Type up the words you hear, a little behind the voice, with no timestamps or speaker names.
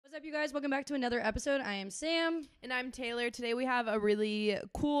up, you guys? Welcome back to another episode. I am Sam. And I'm Taylor. Today we have a really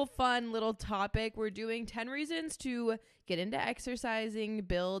cool, fun little topic. We're doing 10 reasons to get into exercising,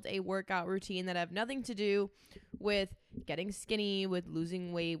 build a workout routine that have nothing to do with getting skinny, with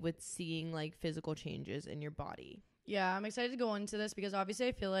losing weight, with seeing like physical changes in your body. Yeah, I'm excited to go into this because obviously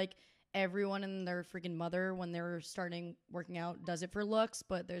I feel like everyone and their freaking mother when they're starting working out does it for looks,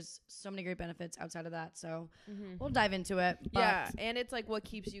 but there's so many great benefits outside of that. So we'll dive into it. Yeah, and it's like what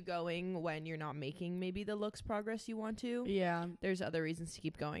keeps you going when you're not making maybe the looks progress you want to. Yeah. There's other reasons to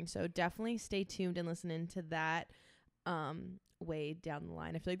keep going. So definitely stay tuned and listen into that way down the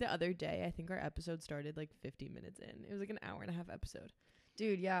line. I feel like the other day, I think our episode started like 50 minutes in. It was like an hour and a half episode.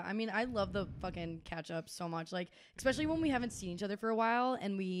 Dude, yeah. I mean, I love the fucking catch up so much. Like, especially when we haven't seen each other for a while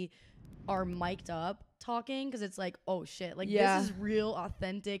and we are mic'd up talking because it's like, oh shit. Like, this is real,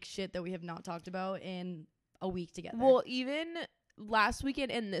 authentic shit that we have not talked about in a week together. Well, even last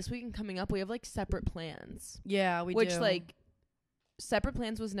weekend and this weekend coming up, we have like separate plans. Yeah, we do. Which, like, separate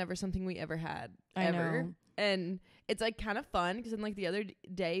plans was never something we ever had. I know. And it's like kind of fun because then like the other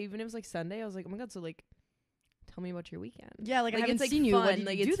day, even if it was like Sunday, I was like, oh my God, so like, tell me about your weekend. Yeah, like I haven't it's, like, seen you. Fun. What did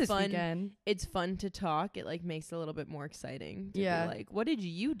like, you do it's this fun. weekend? It's fun to talk. It like makes it a little bit more exciting. To be like, what did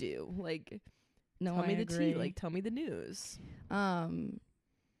you do? Like, no, tell me the agree. tea. Like, tell me the news. Yeah.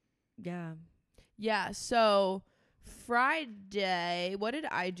 Yeah. So Friday, what did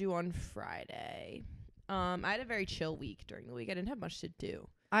I do on Friday? I had a very chill week during the week. I didn't have much to do.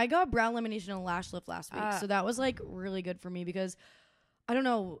 I got brow lamination and lash lift last week, so that was like really good for me because I don't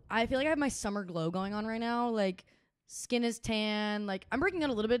know. I feel like I have my summer glow going on right now. Like, skin is tan. Like, I'm breaking out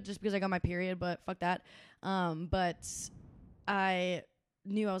a little bit just because I got my period, but fuck that. But I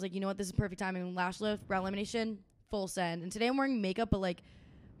knew, I was like, you know what? This is perfect timing. Lash lift, brow lamination, full send. And today I'm wearing makeup, but like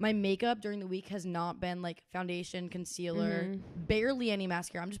my makeup during the week has not been like foundation, concealer, barely any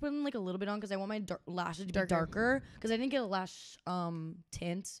mascara. I'm just putting like a little bit on because I want my lashes to be darker because I didn't get a lash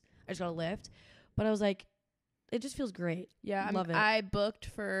tint. I just got a lift. But I was like, it just feels great. Yeah, love it. I booked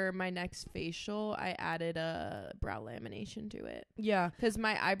for my next facial. I added a brow lamination to it. Yeah. Because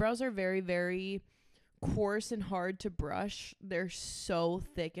my eyebrows are very, very coarse and hard to brush. They're so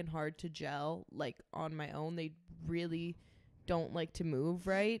thick and hard to gel. Like, on my own, they really don't like to move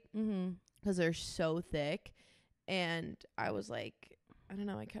right. Because they're so thick. And I was like, I don't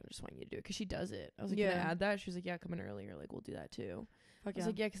know, I kind of just want you to do it. Because she does it. I was like, can I add that? She was like, yeah, come in earlier. Like, we'll do that too. I was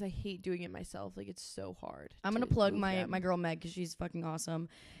like, yeah, because I hate doing it myself. Like, it's so hard. I'm going to plug my girl Meg because she's fucking awesome.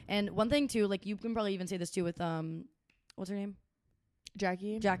 And one thing, too, like, you can probably even say this, too, with, what's her name?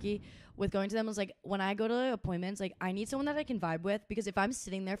 Jackie. With going to them, was like, when I go to appointments, like, I need someone that I can vibe with because if I'm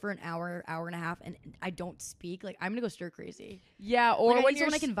sitting there for an hour and a half and I don't speak, like, I'm going to go stir crazy. Yeah, or like, when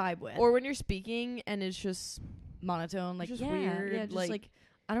you're someone I can vibe with. Or when you're speaking and it's just monotone, like, just weird. Yeah, just like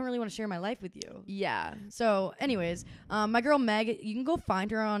I don't really want to share my life with you. Yeah. So, anyways, my girl Meg, you can go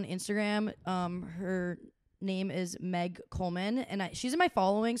find her on Instagram. Her name is Meg Coleman, and she's in my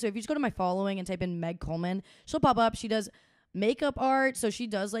following. So if you just go to my following and type in Meg Coleman, she'll pop up. She does makeup art, so she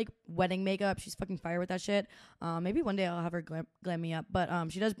does like wedding makeup. She's fucking fire with that shit. Maybe one day I'll have her glam me up. But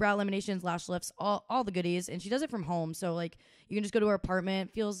she does brow laminations, lash lifts, all the goodies, and she does it from home. So like you can just go to her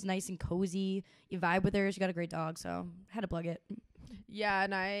apartment, feels nice and cozy. You vibe with her. She got a great dog, so had to plug it. Yeah,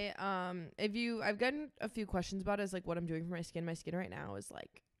 and I've gotten a few questions about it, is like what I'm doing for my skin. My skin right now is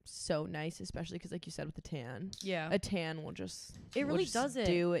like so nice, especially because like you said with the tan. Yeah, a tan will just does it.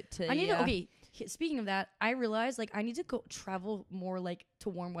 Do it to. I need to. Okay, speaking of that, I realized like I need to go travel more like to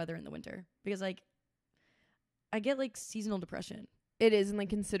warm weather in the winter because like I get like seasonal depression. It is, and like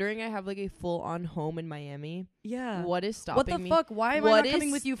considering I have like a full on home in Miami. Yeah, what is stopping me? What the fuck? Why am I not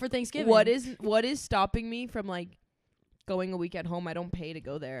coming with you for Thanksgiving? What is stopping me from like going a week at home? I don't pay to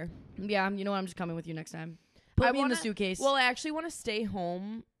go there. Yeah, you know what? I'm just coming with you next time. Put me in the suitcase. Well, I actually want to stay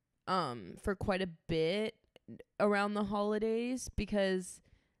home for quite a bit around the holidays because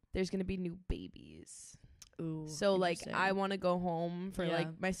there's going to be new babies. Ooh. So like I want to go home for like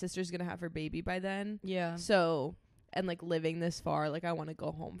my sister's going to have her baby by then. Yeah. So and like living this far, like I want to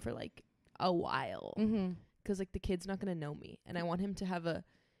go home for like a while. Cuz like the kid's not going to know me and I want him to have a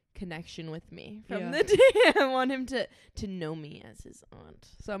connection with me from the day. I want him to know me as his aunt.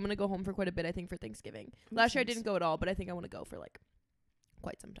 So I'm gonna go home for quite a bit, I think, for Thanksgiving. Last year I didn't go at all, but I think I want to go for like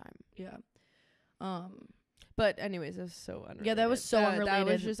quite some time. Yeah. But anyways, it was so unrelated. Yeah, that was so unrelated. That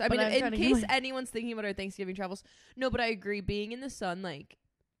was just, I mean, in case anyone's thinking about our Thanksgiving travels. No, but I agree. Being in the sun, like,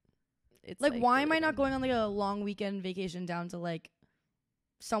 it's like why am I not going on like a long weekend vacation down to like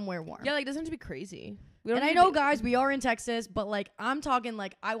somewhere warm? Yeah, like it doesn't have to be crazy. And I know, guys, we are in Texas, but like I'm talking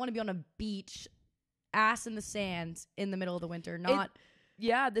like I want to be on a beach, ass in the sand in the middle of the winter, not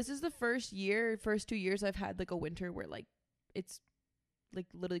yeah, this is the first 2 years I've had like a winter where like it's like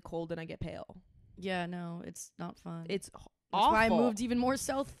literally cold and I get pale. Yeah, no, it's not fun. It's That's awful. why I moved even more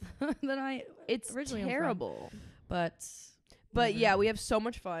south than I originally terrible. But yeah, we have so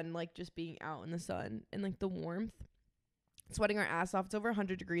much fun like just being out in the sun and like the warmth, sweating our ass off. It's over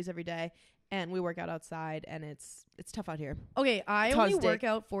 100 degrees every day, and we work out outside, and it's tough out here. Okay, I only work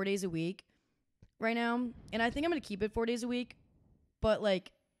out 4 days a week right now, and I think I'm gonna keep it 4 days a week. But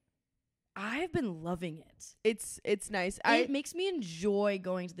like, I've been loving it. It's nice. It makes me enjoy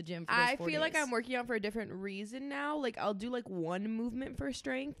going to the gym for those 4 days. I feel like I'm working out for a different reason now. Like, I'll do like one movement for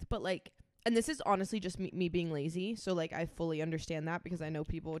strength, but like, and this is honestly just me being lazy. So like, I fully understand that because I know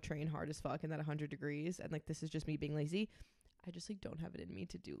people train hard as fuck in that 100 degrees, and like, this is just me being lazy. I just like don't have it in me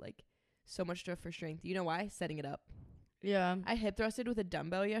to do like so much stuff for strength. You know why? Setting it up. Yeah. I hip thrusted with a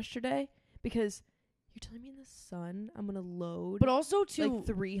dumbbell yesterday because you're telling me in the sun I'm gonna load, but also too like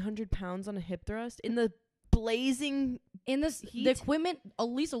 300 pounds on a hip thrust in the blazing heat. The equipment, at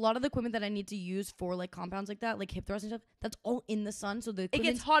least a lot of the equipment that I need to use for like compounds like that, like hip thrusts and stuff, that's all in the sun, so the it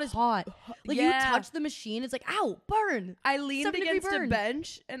gets hot. Like you touch the machine, it's like ow, burn. I leaned against a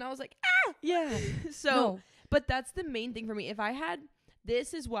bench and I was like ah, yeah. So, no. But that's the main thing for me. If I had,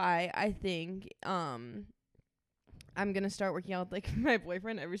 this is why I think I'm gonna start working out with like my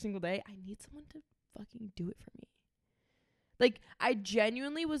boyfriend every single day. I need someone to fucking do it for me. Like, I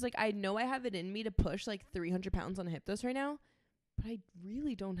genuinely was like, I know I have it in me to push like 300 pounds on a hip thrust right now, but I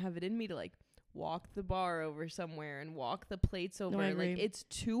really don't have it in me to like walk the bar over somewhere and walk the plates over. No, like, it's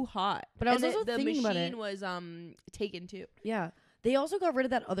too hot. But I was also thinking about it. The machine was taken too. Yeah. They also got rid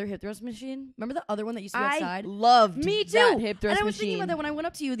of that other hip thrust machine. Remember the other one that used to be outside? I loved me too. That hip thrust and I was machine. thinking about that when I went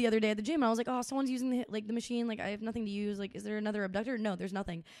up to you the other day at the gym. And I was like, oh, someone's using the machine. Like, I have nothing to use. Like, is there another abductor? No, there's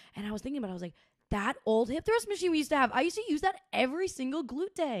nothing. And I was thinking about it. I was like, that old hip thrust machine we used to have. I used to use that every single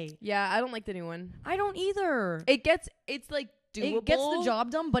glute day. Yeah, I don't like the new one. I don't either. It's like doable. It gets the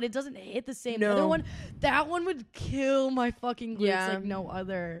job done, but it doesn't hit the same. No. The other one, that one would kill my fucking glutes like no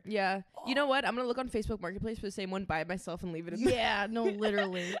other. Yeah. You know what? I'm going to look on Facebook Marketplace for the same one, buy it myself, and leave it in there. Yeah, no,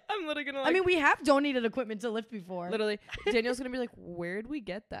 literally. I'm literally going to I mean, we have donated equipment to lift before. Literally. Daniel's going to be like, where'd we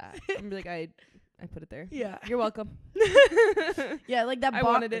get that? I'm going to be like, I put it there. Yeah. You're welcome. Yeah, like that. I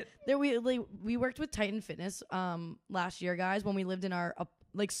wanted it. There we worked with Titan Fitness last year, guys, when we lived in our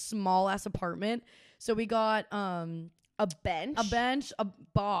like small ass apartment. So we got a bench, a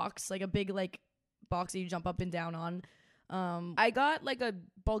box, like a big like box that you jump up and down on. I got like a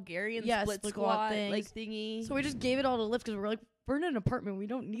Bulgarian split squat like thingy. So we just gave it all to lift because we're like, we're in an apartment, we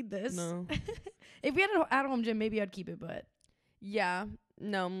don't need this. No. If we had an at-home gym, maybe I'd keep it, but yeah.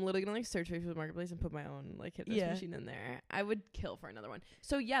 No, I'm literally gonna like search Facebook Marketplace and put my own like hip thrust machine in there. I would kill for another one.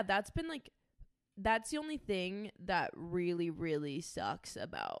 So yeah, that's the only thing that really, really sucks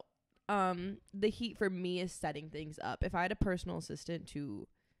about the heat for me is setting things up. If I had a personal assistant to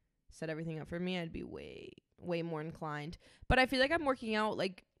set everything up for me, I'd be way more inclined. But I feel like I'm working out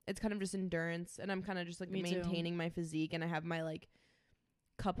like it's kind of just endurance, and I'm kind of just like maintaining my physique, and I have my like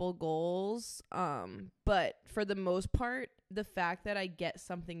couple goals. But for the most part, the fact that I get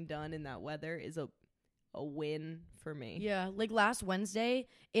something done in that weather is a win for me. Yeah, like last Wednesday,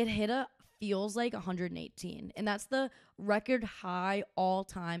 it hit feels like 118, and that's the record high all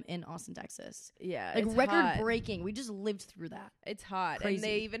time in Austin, Texas. Yeah, like record breaking. We just lived through that. It's hot. Crazy. And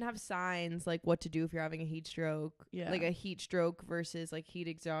they even have signs like what to do if you're having a heat stroke. Yeah, like a heat stroke versus like heat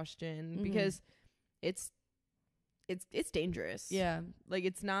exhaustion, because it's dangerous. Yeah, like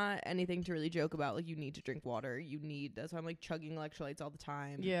it's not anything to really joke about. Like you need to drink water. That's why I'm like chugging electrolytes all the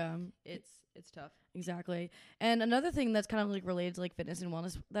time. Yeah, it's tough. Exactly. And another thing that's kind of like related to like fitness and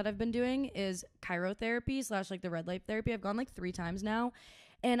wellness that I've been doing is chirotherapy / like the red light therapy. I've gone like 3 times now,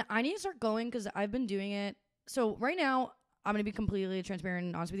 and I need to start going because I've been doing it. So right now, I'm going to be completely transparent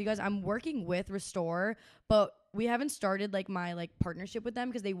and honest with you guys. I'm working with Restore, but we haven't started like my like partnership with them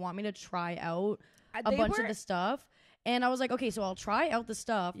because they want me to try out a bunch of the stuff. And I was like, okay, so I'll try out the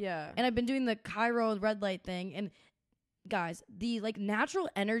stuff. Yeah. And I've been doing the chiro red light thing, and guys, the like natural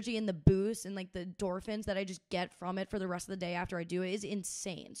energy and the boost and like the endorphins that I just get from it for the rest of the day after I do it is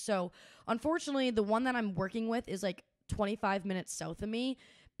insane. So unfortunately, the one that I'm working with is like 25 minutes south of me,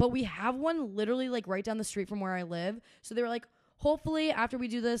 but we have one literally like right down the street from where I live. So they were like, hopefully after we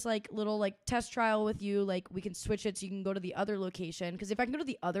do this like little like test trial with you, like we can switch it so you can go to the other location. Because if I can go to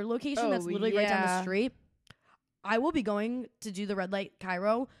the other location that's literally right down the street, I will be going to do the red light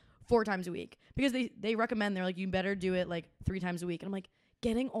chiro 4 times a week, because they recommend, they're like, you better do it like 3 times a week. And I'm like,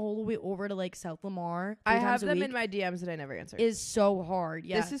 getting all the way over to like South Lamar. I have them in my DMs that I never answer. Is so hard.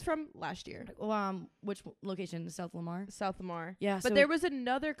 Yeah. This is from last year. Which location? South Lamar. South Lamar. Yeah. But there was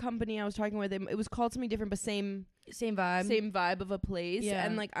another company I was talking with. It was called something different, but same vibe. Same vibe of a place. Yeah.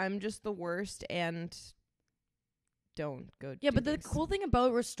 And like I'm just the worst and don't go. Yeah, but the cool thing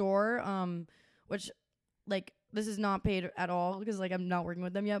about Restore, which like this is not paid at all because like I'm not working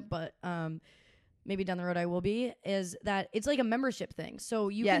with them yet, but maybe down the road I will be, is that it's like a membership thing. So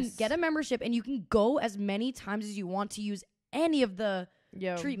you can get a membership and you can go as many times as you want to use any of the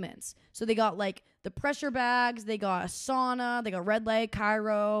treatments. So they got like the pressure bags, they got a sauna, they got red light,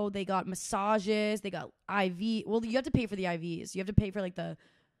 chiro, they got massages, they got IV. Well, you have to pay for the IVs. You have to pay for like the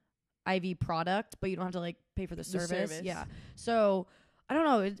IV product, but you don't have to like pay for the service. Yeah. So I don't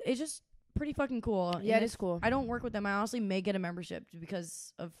know. It's just pretty fucking cool. Yeah, it is cool. I don't work with them. I honestly may get a membership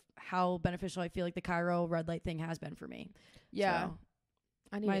because of how beneficial I feel like the chiro red light thing has been for me. Yeah. So,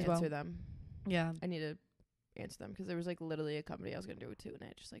 I need to answer them. Yeah. I need to answer them because there was like literally a company I was going to do it to and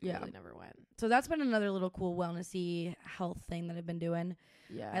I just like really never went. So that's been another little cool wellnessy health thing that I've been doing.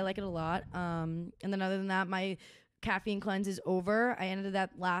 Yeah. I like it a lot. And then other than that, my caffeine cleanse is over. I ended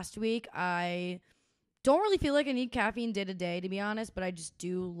that last week. I don't really feel like I need caffeine day to day, to be honest, but I just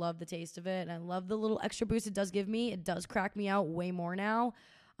do love the taste of it. And I love the little extra boost it does give me. It does crack me out way more now,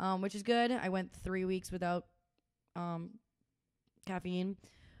 which is good. I went 3 weeks without caffeine.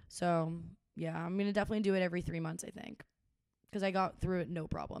 So, yeah, I'm going to definitely do it every 3 months, I think. Because I got through it no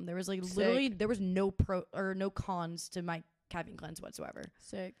problem. There was like literally, there was no cons to my caffeine cleanse whatsoever.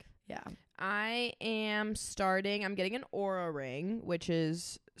 Sick. Yeah. I'm getting an Aura ring, which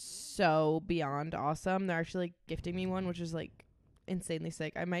is so beyond awesome. They're actually like gifting me one, which is like insanely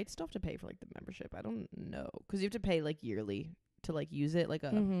sick. I might still have to pay for like the membership. I don't know. Because you have to pay like yearly to like use it, like a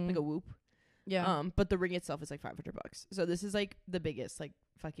Whoop. Yeah. But the ring itself is like $500. So this is like the biggest like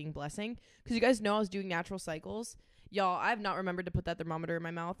fucking blessing. Because you guys know I was doing natural cycles. Y'all, I've not remembered to put that thermometer in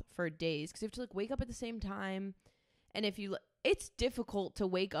my mouth for days. Because you have to like wake up at the same time. And if you, it's difficult to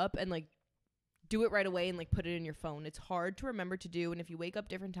wake up and like do it right away and like put it in your phone. It's hard to remember to do. And if you wake up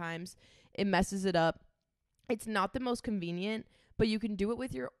different times, it messes it up. It's not the most convenient, but you can do it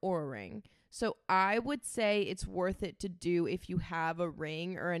with your Oura ring. So I would say it's worth it to do if you have a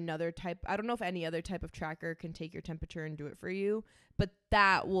ring or another type. I don't know if any other type of tracker can take your temperature and do it for you, but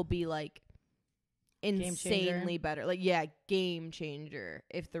that will be like insanely better. Like, yeah, game changer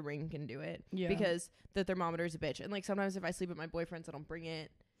if the ring can do it. Yeah. Because the thermometer is a bitch. And like sometimes if I sleep at my boyfriend's, I don't bring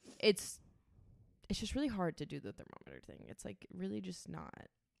it. It's just really hard to do the thermometer thing. It's like really just not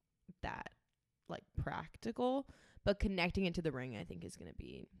that like practical, but connecting it to the ring I think is going to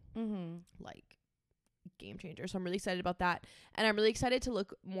be like game changer. So I'm really excited about that. And I'm really excited to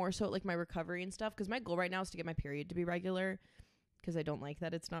look more so at like my recovery and stuff. Cause my goal right now is to get my period to be regular. Cause I don't like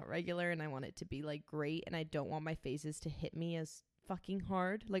that it's not regular and I want it to be like great. And I don't want my phases to hit me as fucking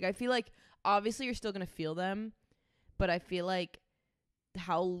hard. Like I feel like obviously you're still going to feel them, but I feel like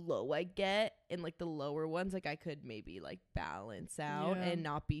how low I get in like the lower ones, like I could maybe like balance out and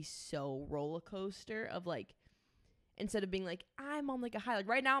not be so roller coaster of like, instead of being like I'm on like a high, like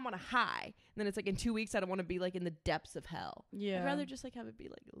right now I'm on a high and then it's like in 2 weeks I don't want to be like in the depths of hell. I'd rather just like have it be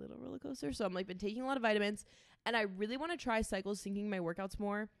like a little roller coaster. So I'm like been taking a lot of vitamins and I really want to try cycle syncing my workouts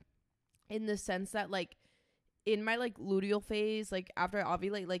more, in the sense that like in my like luteal phase, like after I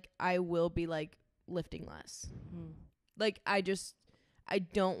ovulate, like I will be like lifting less. Like I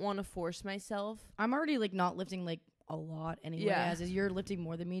don't want to force myself. I'm already like not lifting like a lot anyway, as is you're lifting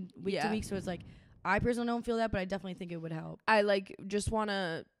more than me week to week. So it's like I personally don't feel that, but I definitely think it would help. I like just want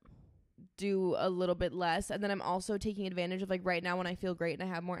to do a little bit less. And then I'm also taking advantage of like right now when I feel great and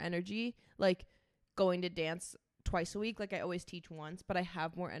I have more energy, like going to dance twice a week. Like I always teach once, but I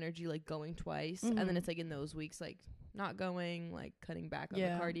have more energy like going twice. And then it's like in those weeks, like not going, like cutting back on the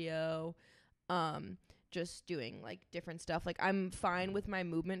cardio. Just doing like different stuff. Like I'm fine with my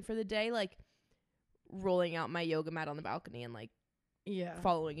movement for the day, like rolling out my yoga mat on the balcony and like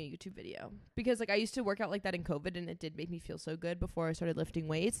following a YouTube video, because like I used to work out like that in COVID and it did make me feel so good before I started lifting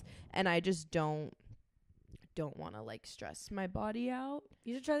weights, and I just don't want to like stress my body out.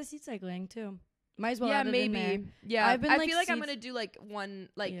 You should try the seat cycling too. Might as well. Yeah, maybe. Yeah, I feel like I'm gonna do like one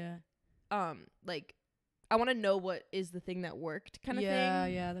like like I want to know what is the thing that worked kind of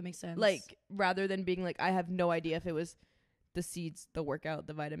thing. Yeah, that makes sense. Like, rather than being like, I have no idea if it was the seeds, the workout,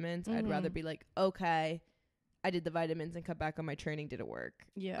 the vitamins. I'd rather be like, okay, I did the vitamins and cut back on my training. Did it work?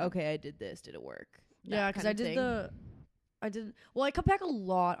 Yeah. Okay, I did this. Did it work? Yeah, because I did I cut back a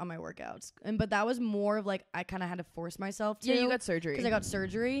lot on my workouts, but that was more of like I kind of had to force myself to. Yeah, you got surgery. Because I got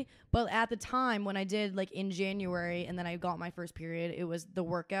surgery. But at the time when I did like in January and then I got my first period, it was the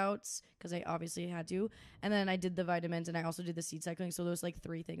workouts because I obviously had to. And then I did the vitamins and I also did the seed cycling. So those like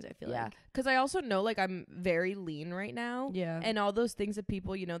 3 things I feel like. Because I also know like I'm very lean right now. Yeah. And all those things that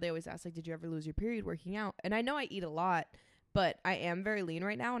people, you know, they always ask like, did you ever lose your period working out? And I know I eat a lot, but I am very lean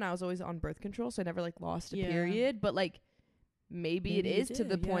right now. And I was always on birth control. So I never like lost a period. But like, maybe it is to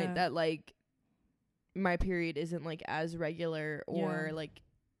the point that like my period isn't like as regular or like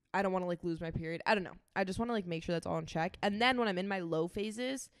I don't want to like lose my period. I don't know. I just want to like make sure that's all in check. And then when I'm in my low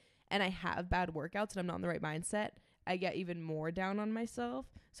phases and I have bad workouts and I'm not in the right mindset, I get even more down on myself.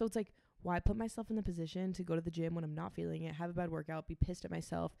 So it's like, why put myself in the position to go to the gym when I'm not feeling it, have a bad workout, be pissed at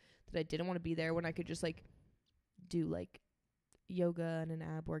myself that I didn't want to be there when I could just like do like yoga and an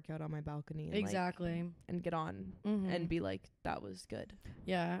ab workout on my balcony and exactly like, and get on and be like, that was good.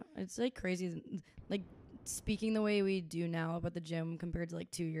 Yeah, it's like crazy. Like speaking the way we do now about the gym compared to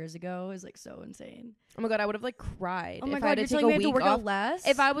like 2 years ago is like so insane. Oh my god, I would have like cried. Oh my if god, I had you're to take telling me I a have to week work off. out less?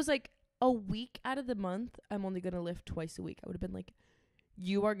 If I was like a week out of the month, I'm only gonna lift twice a week. I would have been like,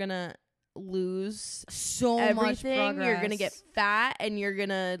 you are gonna lose so everything. much progress. You're gonna get fat and you're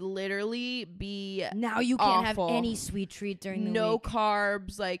gonna literally be now you can't awful. have any sweet treat during the no week.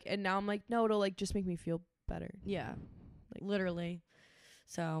 carbs, like, and now I'm like, no, it'll like just make me feel better. Yeah, like literally.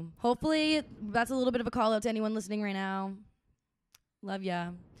 So hopefully that's a little bit of a call out to anyone listening right now. Love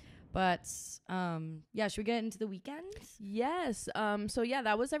ya. But yeah, should we get into the weekend? Yes. So yeah,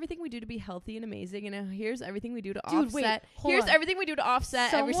 that was everything we do to be healthy and amazing. And here's everything we do to Dude, offset. wait, Here's on. everything we do to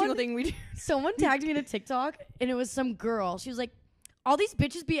offset every single thing we do. Someone tagged me in a TikTok and it was some girl. She was like, all these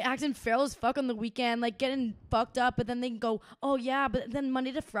bitches be acting feral as fuck on the weekend, like getting fucked up, but then they go, oh yeah, but then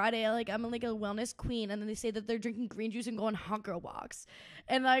Monday to Friday, like I'm like a wellness queen, and then they say that they're drinking green juice and going hot girl walks,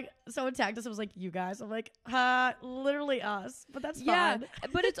 and like someone tagged us, I was like, you guys, I'm like, literally us, but that's fine.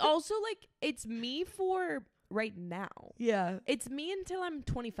 But it's also like it's me for right now. Yeah, it's me until I'm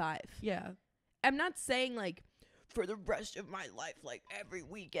 25. Yeah, I'm not saying like for the rest of my life, like every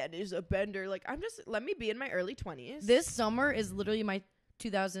weekend is a bender. Like I'm just, let me be in my early 20s. This summer is literally my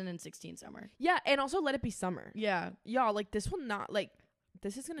 2016 summer. Yeah, and also let it be summer. Yeah. Y'all, like this will not, like,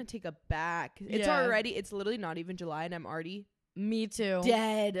 this is gonna take a back. It's literally not even July and I'm already me too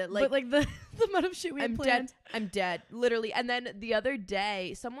dead. Like, but like the amount of shit we had planned. I'm dead, literally. And then the other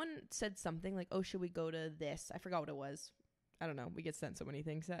day, someone said something like, oh, should we go to this? I forgot what it was. I don't know. We get sent so many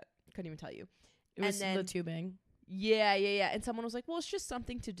things that I couldn't even tell you. It was the tubing. Yeah. And someone was like, well, it's just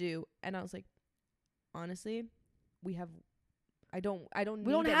something to do. And I was like, honestly, we don't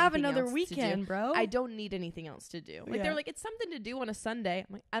have another weekend, bro. I don't need anything else to do. Like, they're like, it's something to do on a Sunday.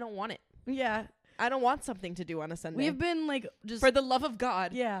 I'm like, I don't want it. Yeah. I don't want something to do on a Sunday. We've been like, just for the love of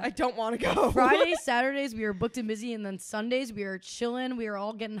God. Yeah. I don't want to go. Fridays, Saturdays, we are booked and busy. And then Sundays, we are chilling. We are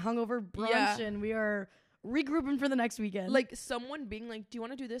all getting hungover brunch and we are regrouping for the next weekend. Like someone being like, do you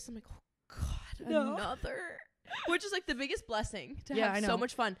want to do this? I'm like, oh God, another. Which is like the biggest blessing to have so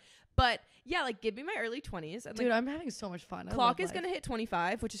much fun. But yeah, like give me my early 20s. And, dude, like, I'm having so much fun. Clock is going to hit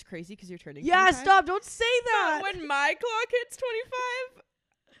 25, which is crazy because you're turning 25. 25. Stop. Don't say that. But when my clock hits 25,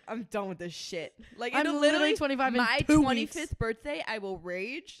 I'm done with this shit. Like, I'm literally 25 my in 2 25th weeks. birthday, I will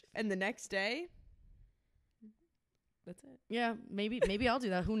rage. And the next day, that's it. Yeah, maybe I'll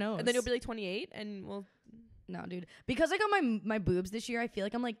do that. Who knows? And then you'll be like 28 and we'll... No, dude. Because I got my boobs this year, I feel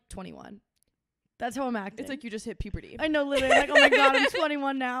like I'm like 21. That's how I'm acting. It's like you just hit puberty. I know, literally. Like, oh my God, I'm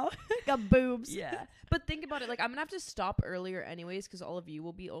 21 now. Got boobs. Yeah. But think about it. Like, I'm going to have to stop earlier anyways because all of you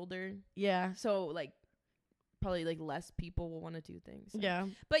will be older. Yeah. So, like, probably, like, less people will want to do things. So. Yeah.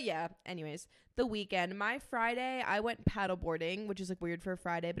 But, yeah, anyways, the weekend. My Friday, I went paddleboarding, which is, like, weird for a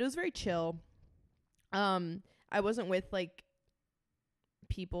Friday. But it was very chill. I wasn't with, like,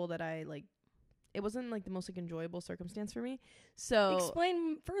 people that I, like, it wasn't like the most like enjoyable circumstance for me. So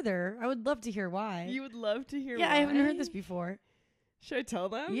explain further. I would love to hear why. You would love to hear why? Yeah, I haven't heard this before. Should I tell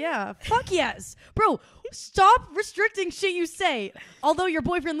them? Yeah. Fuck yes. Bro, stop restricting shit you say. Although your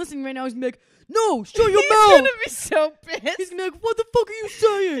boyfriend listening right now is gonna be like, no, shut your mouth. He's gonna be so pissed. He's gonna be like, what the fuck are you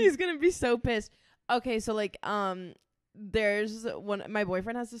saying? He's gonna be so pissed. Okay, so like there's my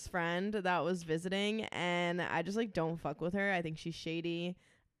boyfriend has this friend that was visiting and I just like don't fuck with her. I think she's shady.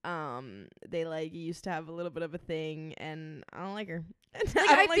 They like used to have a little bit of a thing and I don't like her. Like,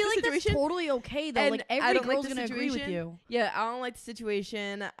 I feel like that's totally okay though. And like every girl's gonna agree with you. Yeah, I don't like the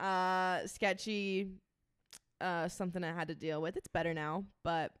situation. Sketchy. Something I had to deal with. It's better now,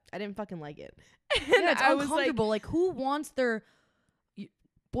 but I didn't fucking like it. And yeah, it's I uncomfortable. Like who wants their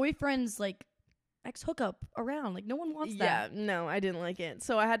boyfriend's like ex hookup around. Like no one wants Yeah, that. no, I didn't like it.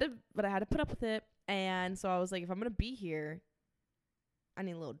 So I had to put up with it. And so I was like, if I'm gonna be here, I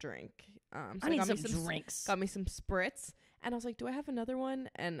need a little drink. So I need some drinks. Got me some spritz. And I was like, do I have another one?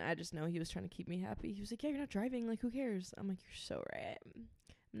 And I just know he was trying to keep me happy. He was like, yeah, you're not driving. Like, who cares? I'm like, you're so right.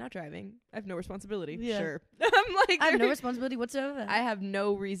 I'm not driving. I have no responsibility. Yeah. Sure. I'm like, I have no responsibility whatsoever. I have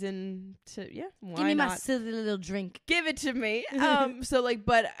no reason to. Yeah. Why Give me not? my silly little drink. Give it to me. So like,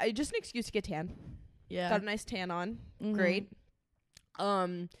 but just an excuse to get tan. Yeah. Got a nice tan on. Great.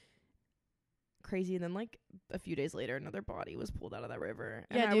 Crazy. And then like a few days later, another body was pulled out of that river.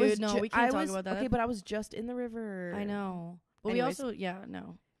 Yeah, and dude. We can't talk about that. Okay, but I was just in the river. I know. But Anyways. we also,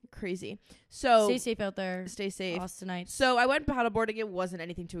 no. Crazy. So Stay safe out there. Stay safe. Austinites. So I went paddleboarding. It wasn't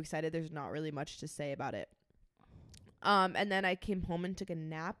anything too excited. There's not really much to say about it. And then I came home and took a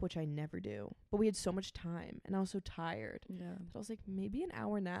nap, which I never do. But we had so much time, and I was so tired. Yeah. So I was like, maybe an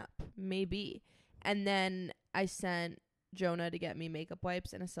hour nap, maybe. And then I sent Jonah to get me makeup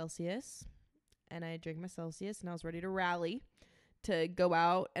wipes and a Celsius, and I drank my Celsius, and I was ready to rally to go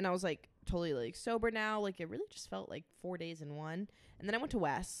out. And I was like totally like sober now. Like it really just felt like 4 days in one. And then I went to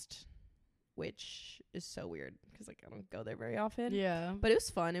West, which is so weird because like I don't go there very often. Yeah. But it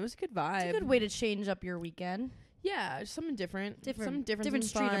was fun. It was a good vibe. It's a good way to change up your weekend. Yeah, something different. Something different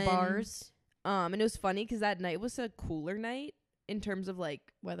street fun. of bars. And it was funny because that night was a cooler night in terms of like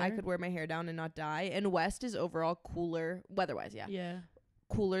Weather. I could wear my hair down and not die. And West is overall cooler weather-wise. Yeah. Yeah.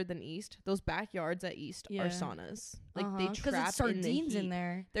 Cooler than East. Those backyards at East are saunas. Like they trap it's sardines in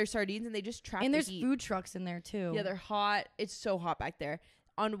there. There's sardines and they just trap. And the there's heat. food trucks in there too. Yeah, they're hot. It's so hot back there.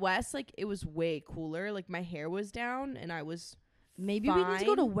 On West, like it was way cooler. Like my hair was down and I was Maybe fine. we need to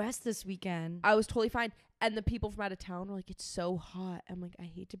go to West this weekend. I was totally fine. And the people from out of town were like, "It's so hot." I'm like, I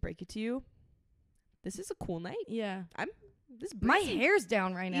hate to break it to you. This is a cool night. Yeah. This My breezy, hair's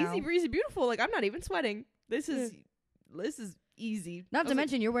down right now. easy breezy, beautiful. Like I'm not even sweating. This is easy. Not to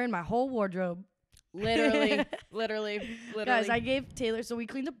mention you're wearing my whole wardrobe. Literally. Guys, I gave Taylor, so we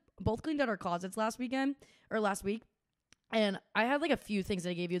both cleaned out our closets last week. And I had like a few things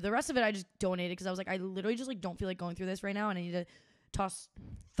that I gave you. The rest of it I just donated because I was like, I literally just like don't feel like going through this right now, and I need to toss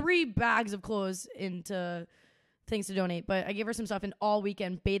 3 bags of clothes into things to donate. But I gave her some stuff in all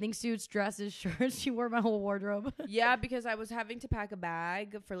weekend: bathing suits, dresses, shirts. She wore my whole wardrobe. Yeah, because I was having to pack a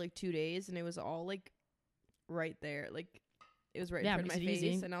bag for like 2 days, and it was all like right there, like it was right in front of my face,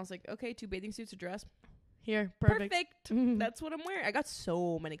 easy. and I was like, okay, 2 bathing suits, a dress. Here, perfect. That's what I'm wearing. I got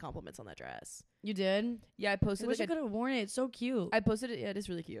so many compliments on that dress. You did? Yeah, I posted. I wish I could have worn it. It's so cute. I posted it. Yeah, it is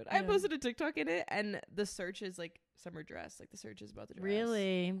really cute. Yeah. I posted a TikTok in it, and the search is like summer dress. Like the search is about the dress.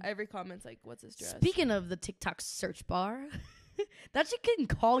 Really? Every comment's like, "What's this dress?" Speaking of the TikTok search bar, that shit can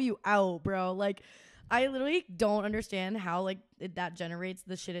call you out, bro. Like, I literally don't understand how like that generates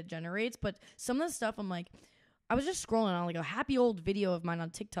the shit it generates. But some of the stuff, I'm like, I was just scrolling on like a happy old video of mine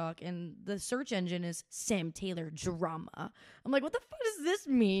on TikTok, and the search engine is Sam Taylor drama. I'm like, what the fuck does this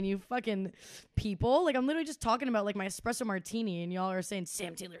mean, you fucking people? Like, I'm literally just talking about like my espresso martini, and y'all are saying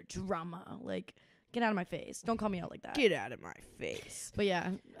Sam Taylor drama. Like, get out of my face. Don't call me out like that. Get out of my face. But yeah.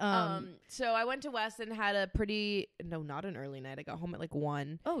 So I went to West and had not an early night. I got home at like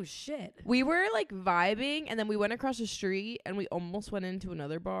 1. Oh shit. We were like vibing, and then we went across the street, and we almost went into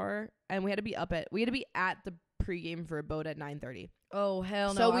another bar, and we had to be at the pregame for a boat at 9:30. Oh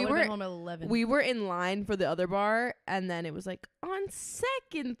hell no! So I were home at 11. We were in line for the other bar, and then it was like, on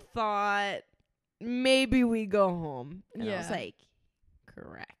second thought, maybe we go home. And I was like,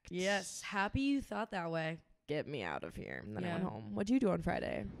 correct. Yes, happy you thought that way. Get me out of here. And then I went home. What'd you do on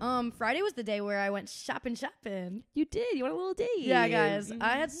Friday? Friday was the day where I went shopping. You did. You went a little date. Yeah, guys,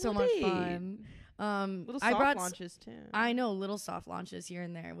 I had so much fun. Little soft launches too. I know, little soft launches here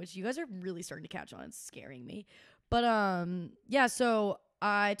and there, which you guys are really starting to catch on. It's scaring me. But yeah, so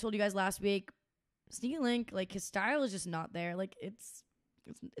I told you guys last week, Sneaky Link, like his style is just not there. Like it's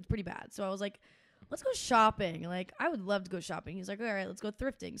pretty bad. So I was like, let's go shopping. Like I would love to go shopping. He's like, all right, let's go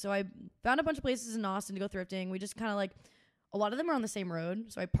thrifting. So I found a bunch of places in Austin to go thrifting. We just kind of like, a lot of them are on the same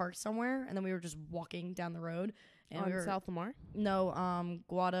road. So I parked somewhere, and then we were just walking down the road. And on South Lamar? No,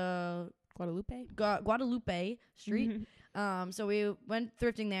 Guadalupe Street. So we went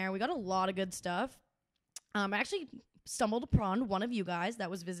thrifting there. We got a lot of good stuff. I actually stumbled upon one of you guys that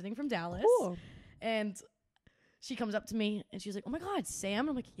was visiting from Dallas. Cool. And she comes up to me and she's like, "Oh my God, Sam." And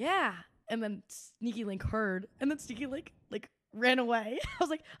I'm like, "Yeah." And then Sneaky Link heard, and then Sneaky Link like ran away. I was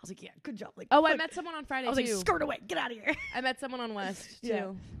like, "Yeah, good job." Like, I met someone on Friday. I was like, "Skirt away, get out of here." I met someone on West too.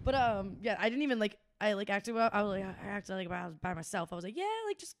 Yeah. But yeah, I didn't even like. I acted like I was by myself. I was like, "Yeah,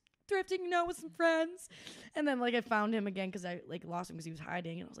 like just thrifting, with some friends." And then like I found him again because I like lost him because he was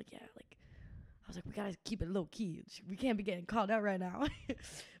hiding, and I was like, "Yeah, like." was like, we gotta keep it low key. We can't be getting called out right now.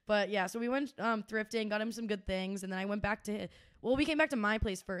 But yeah, so we went thrifting, got him some good things, and then I went back to we came back to my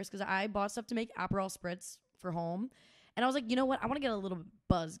place first because I bought stuff to make Aperol spritz for home. And I was like, you know what? I want to get a little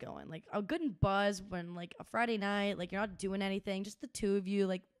buzz going. Like a good buzz when like a Friday night, like you're not doing anything, just the two of you,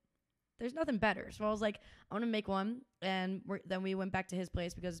 like there's nothing better. So I was like, I want to make one. And then we went back to his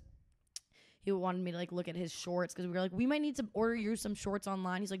place because he wanted me to like look at his shorts because we were like, we might need to order you some shorts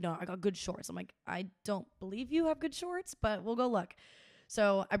online. He's like, no, I got good shorts. I'm like, I don't believe you have good shorts, but we'll go look.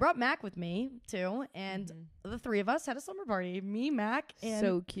 So I brought Mac with me too, and the three of us had a slumber party. Me, Mac, and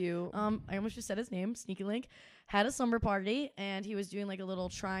so cute. I almost just said his name. Sneaky Link had a slumber party, and he was doing like a little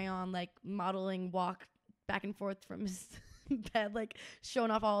try on, like modeling walk back and forth from his bed, like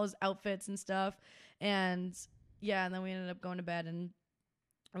showing off all his outfits and stuff. And yeah, and then we ended up going to bed and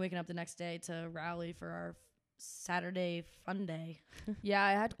waking up the next day to rally for our Saturday fun day. Yeah,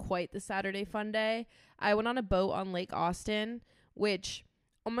 I had quite the Saturday fun day. I went on a boat on Lake Austin, which,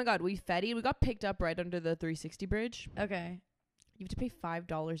 oh my God, we got picked up right under the 360 bridge. Okay. You have to pay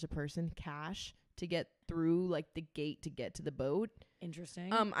 $5 a person cash to get through like the gate to get to the boat.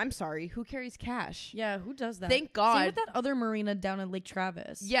 Interesting. I'm sorry, who carries cash? Yeah, who does that? Thank God. Same with that other marina down in Lake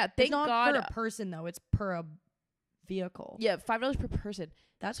Travis. Yeah, it's thank not God. for a person though, it's per a vehicle. Yeah, $5 per person.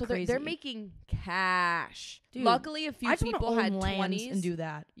 That's so crazy. They're making cash. Dude, luckily a few people had 20s and do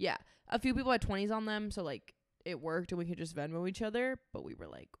that. Yeah, a few people had 20s on them, so like it worked and we could just Venmo each other, but we were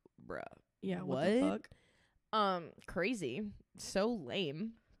like, bruh. Yeah, what the fuck? Crazy. So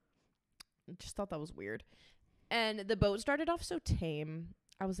lame. Just thought that was weird. And the boat started off so tame.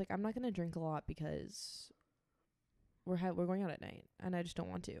 I was like, I'm not gonna drink a lot because we're going out at night and I just don't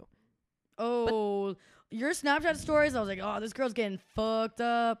want to. Oh, your Snapchat stories, I was like, oh, this girl's getting fucked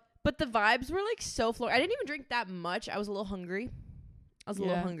up. But the vibes were like so floor. I didn't even drink that much. I was a little hungry.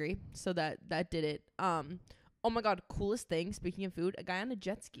 So that did it. Oh my God, coolest thing, speaking of food, a guy on a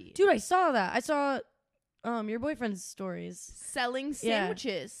jet ski. Dude, I saw that. I saw your boyfriend's stories. Selling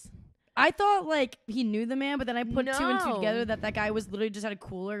sandwiches. Yeah. I thought like he knew the man, but then I put two and two No. together that guy was literally just had a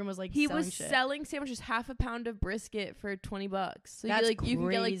cooler and was like He selling was shit. selling sandwiches, half a pound of brisket for $20. So That's you can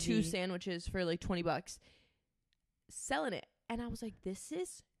get like 2 crazy. sandwiches for like $20. Selling it. And I was like, this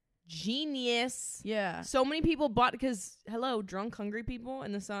is genius. Yeah. So many people bought because hello, drunk, hungry people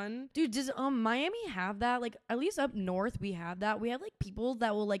in the sun. Dude, does Miami have that? Like at least up north we have that. We have like people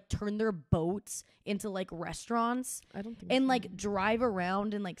that will like turn their boats into like restaurants I don't think and so. like drive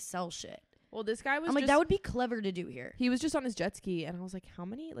around and like sell shit. Well, this guy was I'm like, just, that would be clever to do here. he was just on his jet ski and I was like, how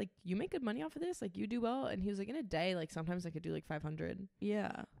many, like, you make good money off of this? Like, you do well? And he was like, in a day, like, sometimes I could do like 500.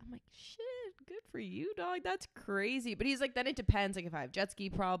 Yeah. I'm like, shit, good for you, dog. That's crazy. But he's like, then it depends. Like, if I have jet ski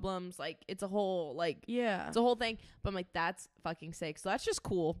problems, like, it's a whole, like, Yeah. it's a whole thing. But I'm like, that's fucking sick. So that's just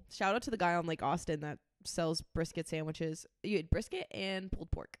cool. Shout out to the guy on Lake Austin that sells brisket sandwiches. You had brisket and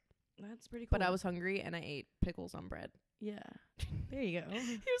pulled pork. That's pretty cool. But I was hungry and I ate pickles on bread. Yeah. There you go. He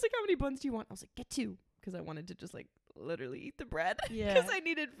was like, how many buns do you want? I was like, get 2. Because I wanted to just like literally eat the bread. Yeah. Because I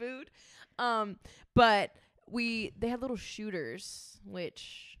needed food. But they had little shooters,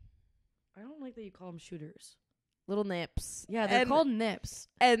 which I don't like that you call them shooters. little nips. Yeah, they're called nips.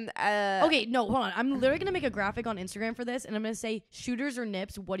 And Okay, no, hold on. I'm literally gonna make a graphic on Instagram for this, and I'm gonna say shooters or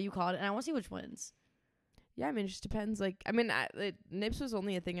nips. What do you call it? And I want to see which ones. yeah, I mean, it just depends. Like, I mean, nips was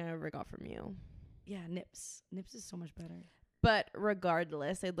only a thing I ever got from you. Yeah, nips. Nips is so much better. But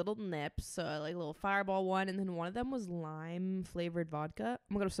regardless, they had little nips. So like a little fireball one, and then one of them was lime flavored vodka. Oh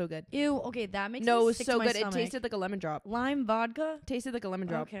my God, it was so good. Ew. Okay, that makes No, me it was sick so to my good. stomach. It tasted like a lemon drop. lime vodka. Tasted like a lemon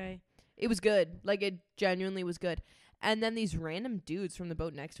drop. Okay. It was good. Like, it genuinely was good. And then these random dudes from the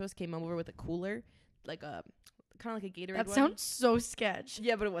boat next to us came over with a cooler, like a kind of like a Gatorade That one. sounds so sketch.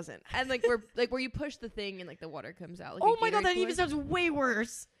 Yeah, but it wasn't. And like we're like where you push the thing and like the water comes out. Like Oh a my God, Gatorade that cooler. even sounds way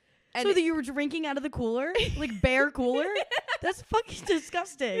worse. And So that you were drinking out of the cooler, like bare cooler. That's fucking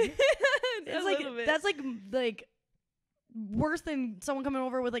disgusting. It's like that's like worse than someone coming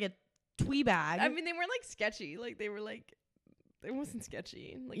over with like a twee bag. I mean, they weren't like sketchy. Like they were like, it wasn't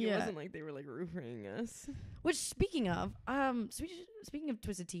sketchy. Like it Yeah. wasn't like they were like roofing us. Which speaking of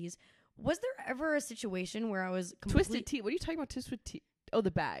Twisted Teas, was there ever a situation where I was Twisted tea. What are you talking about? Twisted tea. Oh,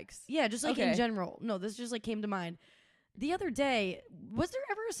 the bags. Yeah, just like in Okay. general. No, this just like came to mind. The other day, was there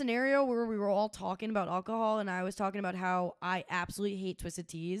ever a scenario where we were all talking about alcohol and I was talking about how I absolutely hate Twisted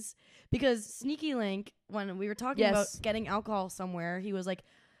Teas? Because Sneaky Link, when we were talking about Yes. getting alcohol somewhere, he was like,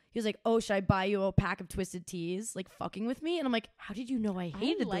 oh, should I buy you a pack of Twisted Teas? Like fucking with me? And I'm like, how did you know I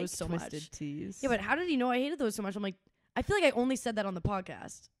hated like those so Twisted much? teas. Yeah, but how did he know I hated those so much? I'm like, I feel like I only said that on the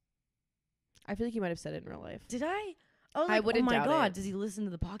podcast. I feel like you might have said it in real life. Did I? Oh, I like, wouldn't oh my doubt God, it. does he listen to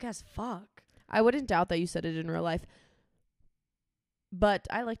the podcast? Fuck. I wouldn't doubt that you said it in real life. But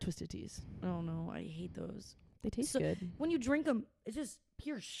I like Twisted Teas. Oh no, I hate those. They taste good. When you drink them, it's just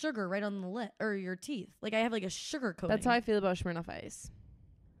pure sugar right on the lip or your teeth. Like I have like a sugar coating. That's how I feel about Smirnoff Ice.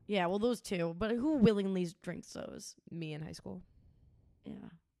 Yeah, well those too. But who willingly drinks those? Me in high school. Yeah.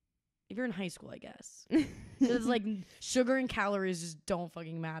 If you're in high school, I guess. It's like sugar and calories just don't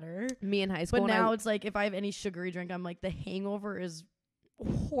fucking matter. Me in high school. But now it's like if I have any sugary drink, I'm like the hangover is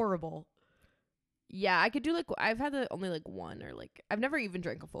horrible. Yeah, I could do like I've had only like one or like I've never even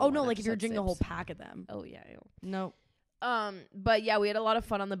drank a full. Oh no, like if you're drinking a whole pack of them. Oh yeah. No. But yeah, we had a lot of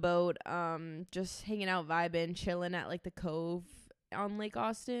fun on the boat. Just hanging out, vibing, chilling at like the Cove on Lake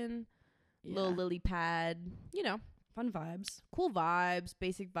Austin. Yeah. Little lily pad, you know. Fun vibes. Cool vibes,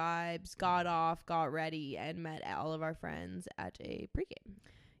 basic vibes. Got off, got ready, and met all of our friends at a pregame.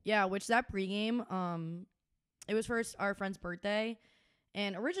 Yeah, which that pregame, it was for our friend's birthday.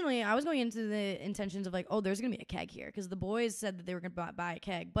 And originally, I was going into the intentions of like, oh, there's going to be a keg here. Because the boys said that they were going to buy a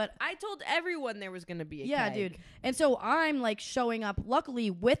keg. But I told everyone there was going to be a keg. Yeah, dude. And so I'm like showing up, luckily,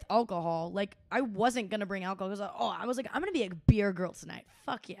 with alcohol. Like, I wasn't going to bring alcohol. Because I was like, I'm going to be a beer girl tonight.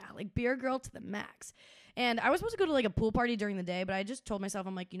 Fuck yeah. Like, beer girl to the max. And I was supposed to go to like a pool party during the day. But I just told myself,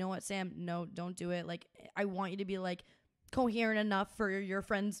 I'm like, you know what, Sam? No, don't do it. Like, I want you to be like coherent enough for your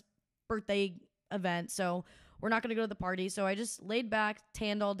friend's birthday event. So we're not going to go to the party. So I just laid back,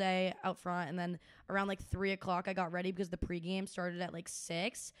 tanned all day out front. And then around like 3 o'clock, I got ready because the pregame started at like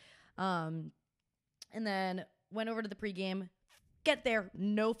 6. And then went over to the pregame. Get there,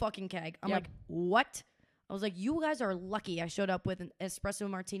 no fucking keg. I'm like, what? I was like, you guys are lucky I showed up with an espresso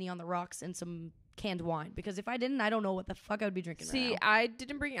martini on the rocks and some canned wine. Because if I didn't, I don't know what the fuck I would be drinking right now. See, I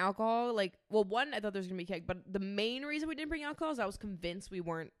didn't bring alcohol. Like, well, one, I thought there was going to be keg. But the main reason we didn't bring alcohol is I was convinced we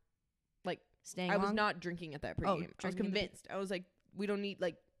weren't like, staying I long? was not drinking at that pregame. I was drinking convinced. I was like, we don't need,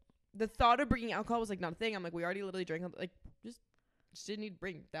 like, the thought of bringing alcohol was, like, not a thing. I'm like, we already literally drank, like, just didn't need to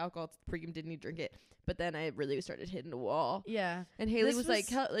bring the alcohol to the pregame, didn't need to drink it. But then I really started hitting the wall. Yeah. And Haley was like,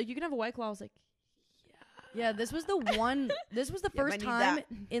 you can have a White Claw. I was like, yeah, this was the first time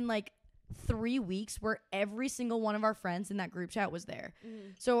in, like, 3 weeks where every single one of our friends in that group chat was there.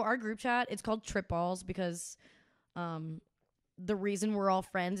 So our group chat, it's called Trip Balls because, the reason we're all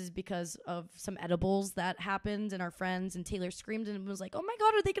friends is because of some edibles that happened and our friends, and Taylor screamed and was like, oh my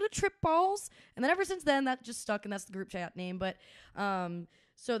God, are they going to trip balls? And then ever since then that just stuck and that's the group chat name. But,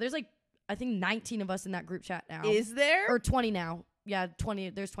 so there's like, I think 19 of us in that group chat now. Is there? Or 20 now. Yeah,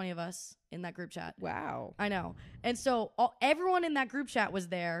 20. There's 20 of us in that group chat. Wow. I know. And so everyone in that group chat was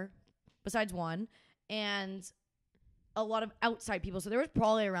there besides one, and a lot of outside people. So there was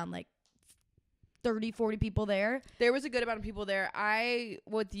probably around like 30, 40 people there. There was a good amount of people there.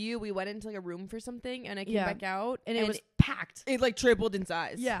 With you, we went into like a room for something and I came back out and it was packed. It like tripled in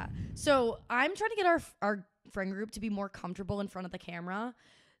size. Yeah. So I'm trying to get our friend group to be more comfortable in front of the camera.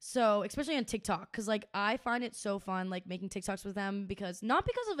 So especially on TikTok, because like I find it so fun like making TikToks with them, because not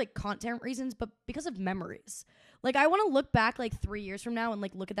because of like content reasons, but because of memories. Like I want to look back like 3 years from now and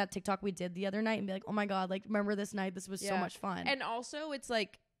like look at that TikTok we did the other night and be like, oh my God, like remember this night? This was so much fun. And also it's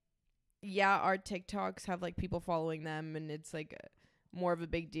like, yeah, our TikToks have like people following them and it's like more of a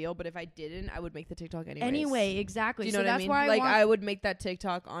big deal. But if I didn't, I would make the TikTok anyways. Anyway, exactly. Do you know what I mean? Why like I would make that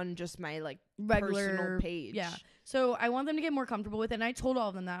TikTok on just my like regular personal page. Yeah. So I want them to get more comfortable with it. And I told all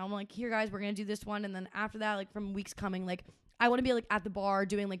of them that. I'm like, here guys, we're going to do this one. And then after that, like from weeks coming, like I want to be like at the bar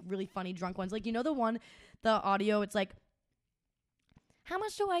doing like really funny drunk ones. Like, you know, the audio, it's like, how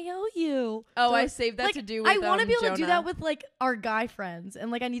much do I owe you? Oh, so, I saved that like, to do with I want to be able Jonah. to do that with like our guy friends. And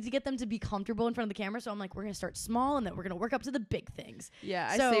like I need to get them to be comfortable in front of the camera. So I'm like, we're going to start small and then we're going to work up to the big things. Yeah,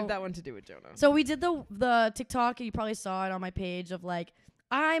 I saved that one to do with Jonah. So we did the TikTok, you probably saw it on my page, of like,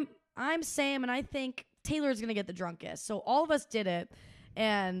 I'm Sam and I think Taylor's going to get the drunkest. So all of us did it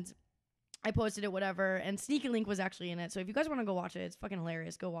and I posted it, whatever. And Sneaky Link was actually in it. So if you guys want to go watch it, it's fucking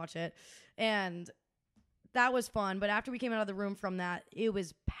hilarious. Go watch it. And that was fun. But after we came out of the room from that, it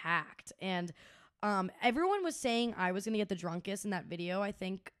was packed. And everyone was saying I was going to get the drunkest in that video. I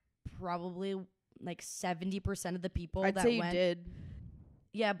think probably like 70% of the people I'd that say went. You did.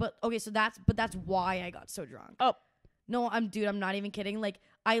 Yeah, but okay, so that's why I got so drunk. Oh. No, I'm not even kidding. Like,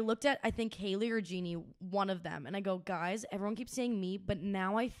 I looked at, I think, Haley or Jeannie, one of them, and I go, guys, everyone keeps saying me, but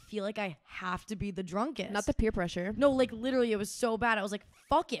now I feel like I have to be the drunkest. Not the peer pressure. No, like, literally, it was so bad. I was like,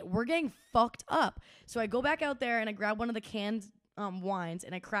 fuck it. We're getting fucked up. So I go back out there, and I grab one of the canned wines,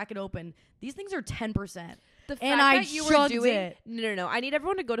 and I crack it open. These things are 10%. The fact and I that you were doing it. No. I need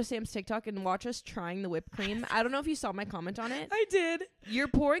everyone to go to Sam's TikTok and watch us trying the whipped cream. I don't know if you saw my comment on it. I did. You're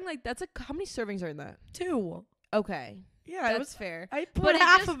pouring, like, that's like, how many servings are in that? 2. Okay. Yeah, that's fair. I put But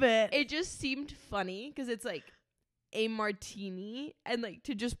half of it. It just seemed funny because it's like a martini, and like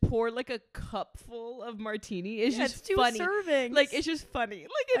to just pour like a cup full of martini is just it's 2 funny. servings. Like it's just funny.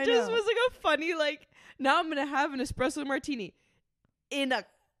 Like it just was like a funny like now I'm gonna have an espresso martini in a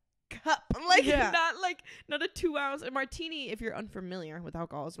cup. Like not a 2 ounce. A martini, if you're unfamiliar with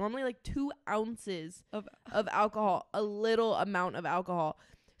alcohol, is normally like 2 ounces of alcohol, a little amount of alcohol.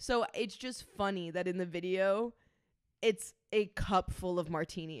 So it's just funny that in the video it's a cup full of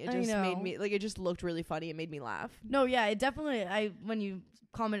martini. It just made me like, it just looked really funny. It made me laugh. No, yeah, it definitely. When you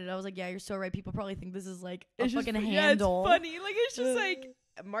commented, I was like, yeah, you're so right. People probably think this is like a fucking handle. Yeah, it's funny. Like it's just like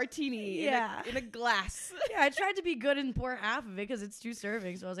a martini in a glass. Yeah, I tried to be good and pour half of it because it's 2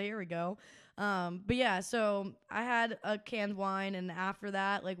 servings. So I was like, here we go. But yeah, so I had a canned wine, and after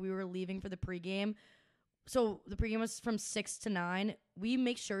that, like we were leaving for the pregame. So the pregame was from 6 to 9. We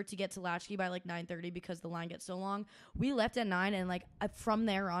make sure to get to Latchkey by like 9:30 because the line gets so long. We left at 9, and like from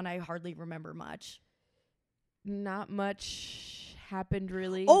there on, I hardly remember much. Not much happened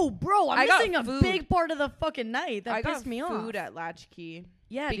really. Oh, bro, I'm missing a food. big part of the fucking night. That pissed me off. I got food at Latchkey.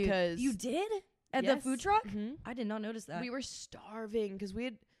 Yeah, because dude. You did at the food truck? Mm-hmm. I did not notice that. We were starving because we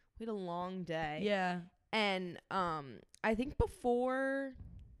had a long day. Yeah, and I think before.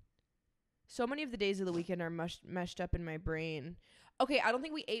 So many of the days of the weekend are meshed up in my brain. Okay, I don't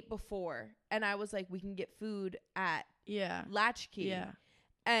think we ate before. And I was like, we can get food at Latchkey. Yeah.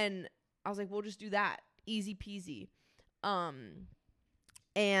 And I was like, we'll just do that. Easy peasy.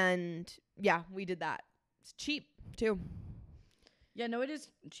 And yeah, we did that. It's cheap too. Yeah, no, it is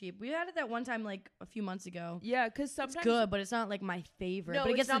cheap. We had it that one time like a few months ago. Yeah, because sometimes it's good, but it's not like my favorite. No,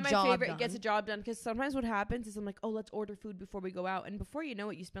 but it gets not the my job favorite. done. It gets the job done. Because sometimes what happens is I'm like, oh, let's order food before we go out, and before you know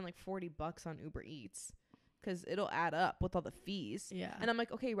it, you spend like $40 on Uber Eats, because it'll add up with all the fees. Yeah, and I'm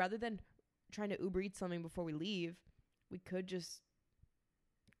like, okay, rather than trying to Uber Eat something before we leave, we could just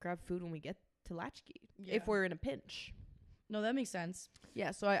grab food when we get to Latchkey if we're in a pinch. No, that makes sense.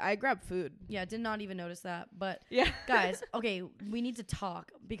 Yeah, so I grabbed food. Yeah, did not even notice that. But yeah, guys, okay, we need to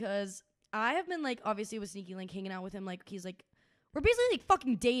talk because I have been like, obviously with Sneaky Link hanging out with him, like he's like, we're basically like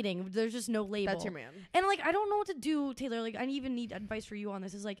fucking dating. There's just no label. That's your man. And like, I don't know what to do, Taylor. Like, I even need advice for you on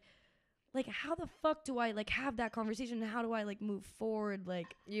this. Is like how the fuck do I like have that conversation? How do I like move forward? Like,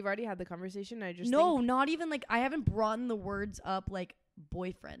 you've already had the conversation. I just not even like I haven't brought in the words up like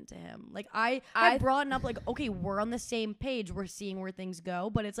boyfriend to him. Like I brought up like, okay, we're on the same page, we're seeing where things go,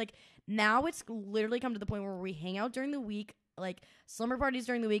 but it's like now it's literally come to the point where we hang out during the week, like slumber parties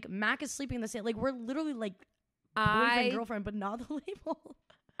during the week. Mac is sleeping in the same, like we're literally like boyfriend girlfriend, but not the label.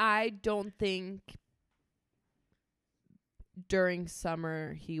 I don't think during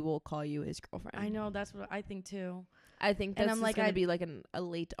summer he will call you his girlfriend. I know, that's what I think too. I think that's like gonna be like a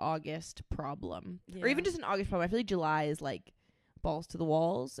late August problem, or even just an August problem. I feel like July is like balls to the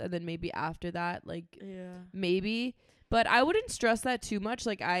walls, and then maybe after that, like maybe. But I wouldn't stress that too much.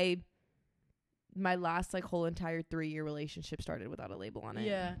 Like my last like whole entire 3-year relationship started without a label on it.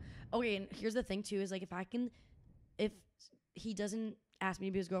 Yeah. Okay, and here's the thing too is like if he doesn't ask me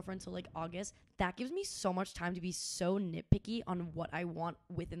to be his girlfriend until like August, that gives me so much time to be so nitpicky on what I want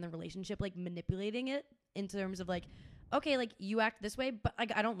within the relationship, like manipulating it in terms of like, okay, like you act this way, but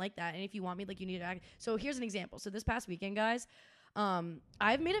like I don't like that, and if you want me, like you need to act. So here's an example. So this past weekend, guys,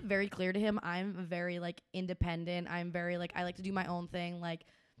 I've made it very clear to him I'm very like independent. I'm very like I like to do my own thing. Like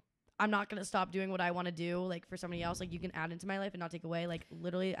I'm not gonna stop doing what I want to do. Like for somebody else, like you can add into my life and not take away. Like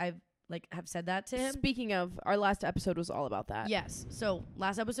literally, I've like have said that to him. Speaking of, our last episode was all about that. Yes. So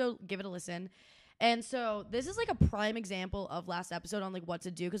last episode, give it a listen. And so this is like a prime example of last episode on like what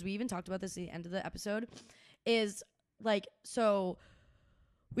to do, because we even talked about this at the end of the episode. Is like, so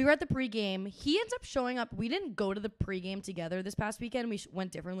we were at the pregame. He ends up showing up. We didn't go to the pregame together this past weekend. We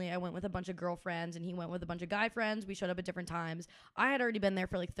went differently. I went with a bunch of girlfriends, and he went with a bunch of guy friends. We showed up at different times. I had already been there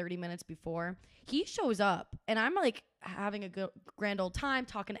for like 30 minutes before. He shows up, and I'm like having a grand old time,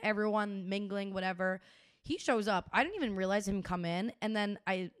 talking to everyone, mingling, whatever. He shows up. I didn't even realize him come in, and then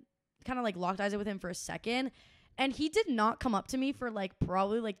I kind of like locked eyes with him for a second, and he did not come up to me for like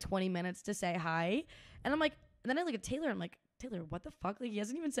probably like 20 minutes to say hi. And I'm like, and then I look at Taylor, I'm like, Taylor, what the fuck? Like, he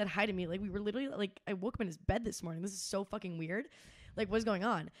hasn't even said hi to me. Like, we were literally, like, I woke up in his bed this morning. This is so fucking weird. Like, what's going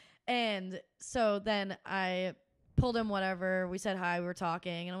on? And so then I pulled him, whatever. We said hi. We were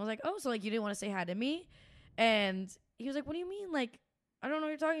talking. And I was like, oh, so, like, you didn't want to say hi to me? And he was like, what do you mean? Like, I don't know what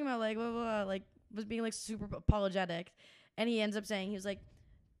you're talking about. Like, blah, blah, blah. Like, was being, like, super apologetic. And he ends up saying, he's like,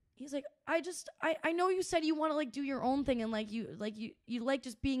 I know you said you want to like do your own thing, and like you like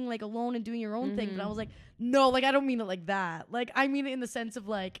just being like alone and doing your own thing, but I was like, no, like I don't mean it like that. Like I mean it in the sense of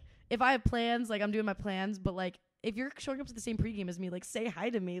like if I have plans, like I'm doing my plans, but like if you're showing up to the same pregame as me, like, say hi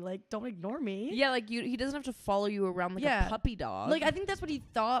to me. Like, don't ignore me. Yeah, like, he doesn't have to follow you around like a puppy dog. Like, I think that's what he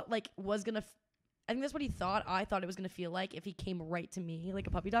thought, like, was gonna... I think that's what he thought. I thought it was gonna feel like if he came right to me, like a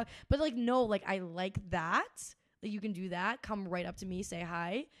puppy dog. But, like, no, like, I like that. Like, you can do that. Come right up to me, say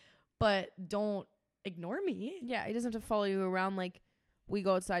hi. But don't ignore me. Yeah, he doesn't have to follow you around. Like, we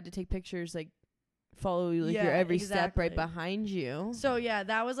go outside to take pictures, like, follow you, like, your every step right behind you. So, yeah,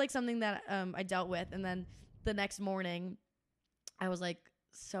 that was, like, something that I dealt with. And then the next morning, I was like,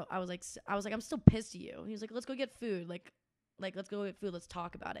 I'm still pissed at you. He was like, let's go get food. Like, let's go get food. Let's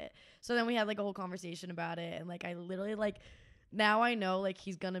talk about it. So then we had, like, a whole conversation about it. And, like, I literally, like, now I know, like,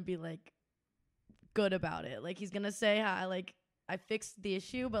 he's going to be, like, good about it. Like, he's going to say hi. Like, I fixed the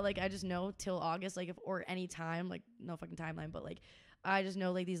issue, but, like, I just know till August, like, if or any time, like, no fucking timeline, but, like, I just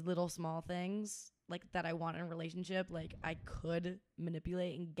know, like, these little small things, like, that I want in a relationship, like, I could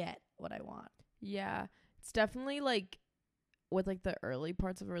manipulate and get what I want. Yeah. It's definitely, like, with, like, the early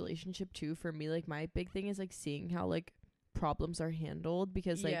parts of a relationship, too, for me, like, my big thing is, like, seeing how, like, problems are handled,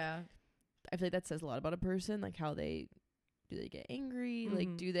 because, like, I feel like that says a lot about a person, like, how they get angry,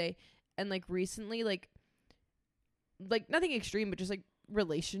 like, do they, and, like, recently, like, nothing extreme, but just, like,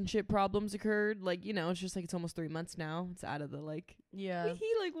 relationship problems occurred. Like, you know, it's just, like, it's almost 3 months now. It's out of the, like,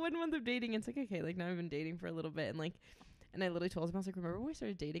 like, 1 month of dating. It's like, okay, like, now I've been dating for a little bit, and, like, and I literally told him, I was like, remember when we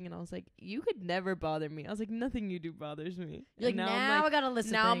started dating? And I was like, you could never bother me. I was like, nothing you do bothers me. You're like, now I gotta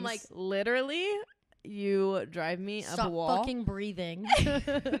listen. Now I'm like, literally, you drive me up a wall. Stop fucking breathing.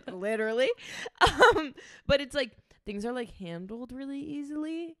 Literally. But it's like, things are, like, handled really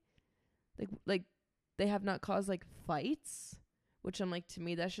easily. Like they have not caused, like, fights, which I'm like, to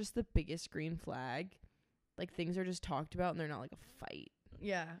me, that's just the biggest green flag. Like, things are just talked about and they're not, like, a fight.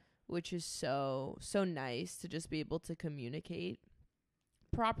 Yeah. Which is so nice to just be able to communicate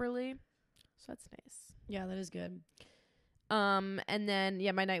properly. So that's nice. Yeah, that is good. And then,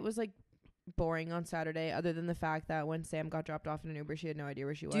 yeah, my night was, like, boring on Saturday, other than the fact that when Sam got dropped off in an Uber, she had no idea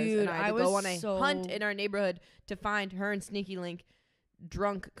where she was. Dude, and I had to go on a hunt in our neighborhood to find her and Sneaky Link,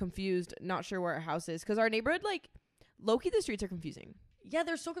 drunk, confused, not sure where our house is. Because our neighborhood, like, low-key, the streets are confusing. Yeah,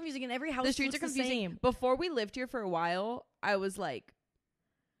 they're so confusing. In every house, the streets are confusing. Before we lived here for a while, I was like,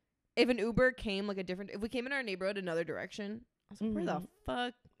 if an Uber came, like, if we came in our neighborhood another direction, I was like,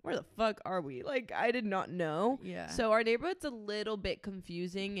 where the fuck are we? Like, I did not know. Yeah. So our neighborhood's a little bit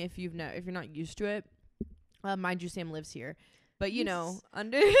confusing if you're not used to it. Mind you, Sam lives here, but you know,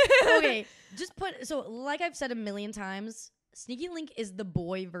 okay, so like I've said a million times, Sneaky Link is the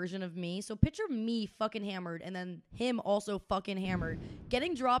boy version of me. So picture me fucking hammered and then him also fucking hammered,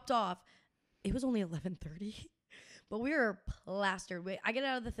 getting dropped off. It was only 11:30, but we were plastered. I get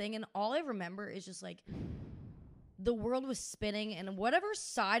out of the thing and all I remember is just, like, the world was spinning, and whatever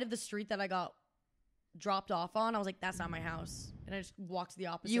side of the street that I got dropped off on, I was like, that's not my house. And I just walked the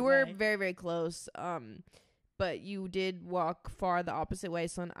opposite way. You were very, very close. But you did walk far the opposite way.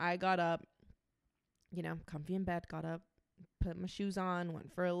 So when I got up, you know, comfy in bed, got up, put my shoes on,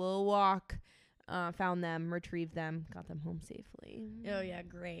 went for a little walk, found them, retrieved them, got them home safely. Oh, yeah,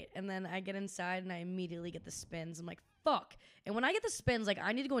 great. And then I get inside and I immediately get the spins. I'm like, fuck. And when I get the spins, like,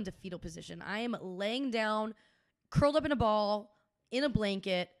 I need to go into fetal position. I am laying down, curled up in a ball, in a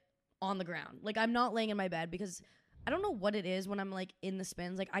blanket, on the ground. Like, I'm not laying in my bed because I don't know what it is when I'm, like, in the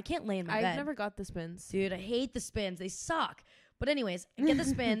spins. Like, I can't lay in my bed. I've never got the spins. Dude, I hate the spins. They suck. But anyways, I get the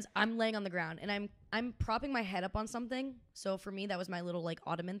spins. I'm laying on the ground, and I'm propping my head up on something. So for me, that was my little, like,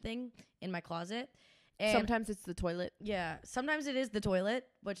 ottoman thing in my closet. And sometimes it's the toilet. Yeah. Sometimes it is the toilet,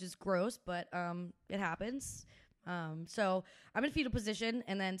 which is gross, but it happens. So I'm in fetal position,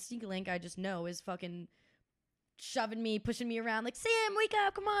 and then Sneaky Link, I just know, is fucking shoving me, pushing me around, like, Sam, wake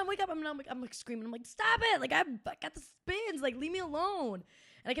up, come on, wake up. I'm like screaming. I'm like, stop it. Like, I got the spins. Like, leave me alone.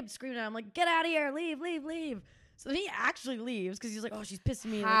 And I kept screaming at him. I'm like, get out of here. Leave. So then he actually leaves because he's like, oh, she's pissing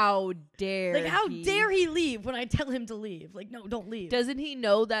me. How dare he? Like, how dare he leave when I tell him to leave? Like, no, don't leave. Doesn't he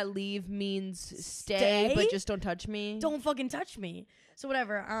know that leave means stay? But just don't touch me? Don't fucking touch me. So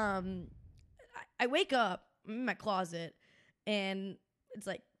whatever. I wake up. I'm in my closet. And it's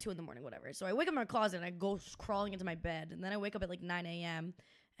like 2 a.m, whatever. So I wake up in my closet and I go crawling into my bed. And then I wake up at like 9 a.m.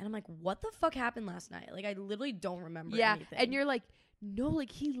 And I'm like, what the fuck happened last night? Like, I literally don't remember anything. And you're like, no,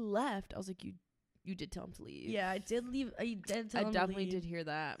 like, he left. I was like, you did tell him to leave. Yeah, I did leave. I did tell him to leave. I definitely did hear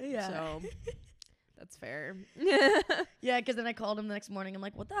that. Yeah. So that's fair. Yeah, because then I called him the next morning. I'm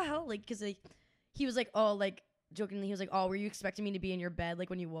like, what the hell? Like, because he was like, oh, like, jokingly, he was like, "Oh, were you expecting me to be in your bed like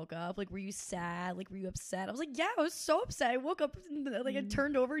when you woke up? Like, were you sad? Like, were you upset?" I was like, "Yeah, I was so upset. I woke up and like I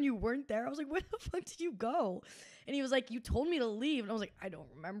turned over and you weren't there. I was like, where the fuck did you go?" And he was like, "You told me to leave." And I was like, "I don't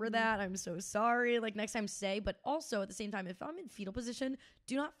remember that. I'm so sorry. Like, next time stay." But also at the same time, if I'm in fetal position,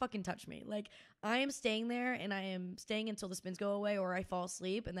 do not fucking touch me. Like, I am staying there and I am staying until the spins go away or I fall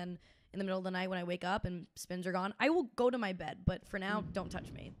asleep. And then in the middle of the night when I wake up and spins are gone, I will go to my bed. But for now, don't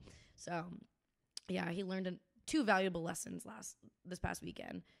touch me. So yeah, he learned 2 valuable lessons this past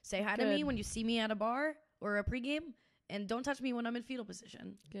weekend. Say hi to me when you see me at a bar or a pregame, and don't touch me when I'm in fetal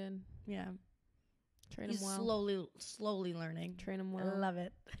position. Good. Yeah. Train him well. Slowly learning. Train him well. I love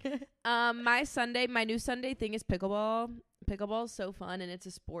it. My new Sunday thing is pickleball. Pickleball is so fun, and it's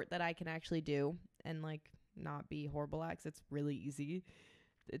a sport that I can actually do and like not be horrible at 'cause it's really easy.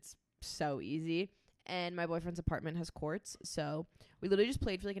 It's so easy. And my boyfriend's apartment has courts, so we literally just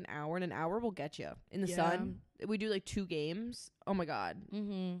played for like an hour, and an hour will get you in the sun. We do like 2 games. Oh my god,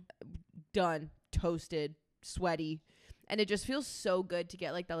 done, toasted, sweaty, and it just feels so good to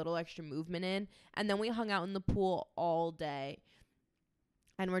get like that little extra movement in. And then we hung out in the pool all day,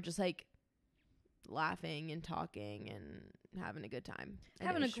 and we're just like laughing and talking and having a good time, and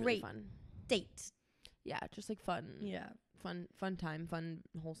having a great fun date. Yeah, just like fun. Yeah. Fun time,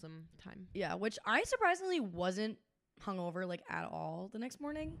 wholesome time. Yeah, which I surprisingly wasn't hungover like at all the next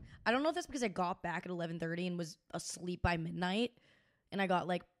morning. I don't know if that's because I got back at 11:30 and was asleep by midnight, and I got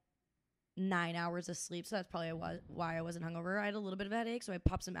like 9 hours of sleep, so that's probably why I wasn't hungover. I had a little bit of a headache, so I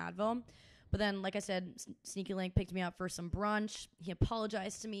popped some Advil. But then, like I said, Sneaky Link picked me up for some brunch. He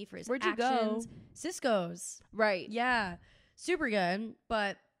apologized to me for his Where'd actions. you go? Cisco's. Right. Yeah, super good,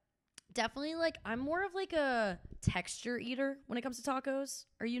 but definitely like I'm more of like a texture eater when it comes to tacos.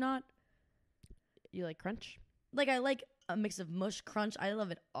 Are you not? You like crunch? Like I like a mix of mush, crunch. I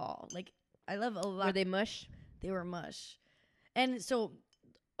love it all. Like I love a lot. Were they mush? They were mush. And so,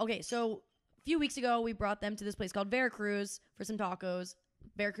 okay, so a few weeks ago we brought them to this place called Veracruz for some tacos.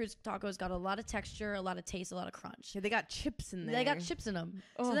 Veracruz tacos got a lot of texture, a lot of taste, a lot of crunch. Yeah, they got chips in there. They got chips in them.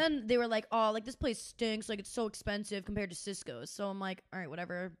 Oh. So then they were like, "Oh, like this place stinks. Like it's so expensive compared to Cisco's." So I'm like, "All right,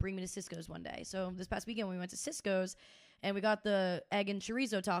 whatever. Bring me to Cisco's one day." So this past weekend we went to Cisco's, and we got the egg and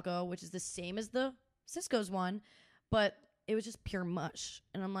chorizo taco, which is the same as the Cisco's one, but it was just pure mush.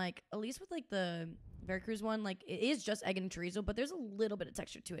 And I'm like, at least with like the Veracruz one, like it is just egg and chorizo, but there's a little bit of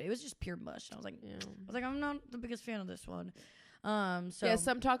texture to it. It was just pure mush. And I was like, I'm not the biggest fan of this one. So yeah,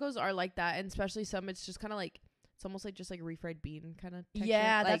 some tacos are like that, and especially some it's just kind of like it's almost like just like a refried bean kind of texture.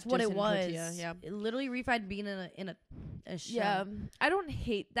 Yeah, like that's what it was. Tortilla, yeah, it literally refried bean in a shell. Yeah, I don't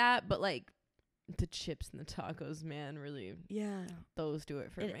hate that, but like the chips and the tacos, man, really, yeah, those do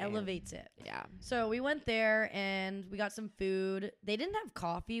it for me. It elevates it. Yeah. So we went there and we got some food. They didn't have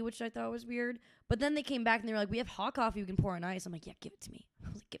coffee, which I thought was weird. But then they came back and they were like, "We have hot coffee we can pour on ice." I'm like, "Yeah, give it to me." I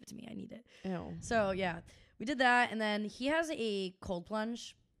was like, "Give it to me. I need it." Ew. So yeah, we did that, and then he has a cold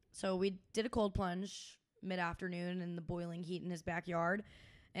plunge. So we did a cold plunge mid-afternoon in the boiling heat in his backyard,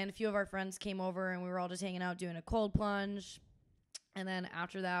 and a few of our friends came over, and we were all just hanging out doing a cold plunge. And then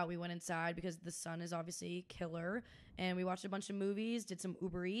after that, we went inside because the sun is obviously killer, and we watched a bunch of movies, did some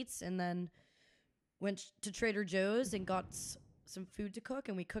Uber Eats, and then went to Trader Joe's and got some food to cook,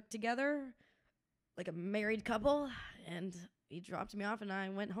 and we cooked together like a married couple, and he dropped me off, and I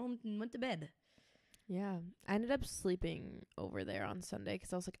went home and went to bed. Yeah, I ended up sleeping over there on Sunday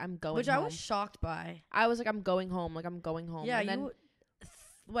because I was like, I'm going Which home. I was shocked by. I was like, I'm going home. Like, I'm going home. Yeah, and you,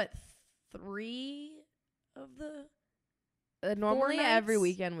 what, 3 of the... normally 4 every nights?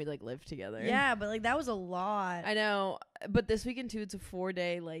 weekend we like live together. Yeah, but like that was a lot. I know. But this weekend too, it's a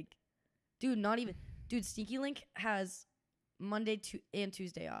 4-day like. Dude, not even. Dude, Sneaky Link has Monday and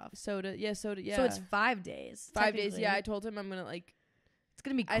Tuesday off. Soda. Yeah. So it's 5 days. 5 days. Yeah, I told him I'm gonna like. It's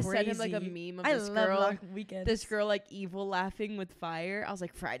gonna be I crazy. sent him like a meme of I this love girl. long weekends. This girl like evil laughing with fire. I was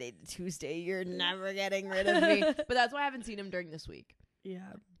like, Friday to Tuesday, you're never getting rid of me. But that's why I haven't seen him during this week.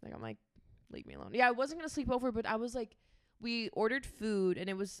 Yeah. Like I'm like, leave me alone. Yeah, I wasn't gonna sleep over, but I was like. We ordered food, and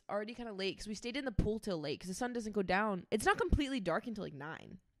it was already kind of late because we stayed in the pool till late because the sun doesn't go down. It's not completely dark until like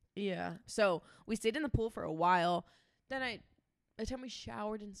 9. Yeah. So we stayed in the pool for a while. Then by the time we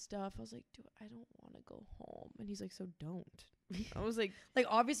showered and stuff, I was like, dude, I don't want to go home. And he's like, so don't. I was like,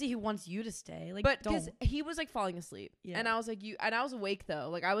 obviously he wants you to stay. Like, but don't. he was like falling asleep. Yeah. And I was like, and I was awake though.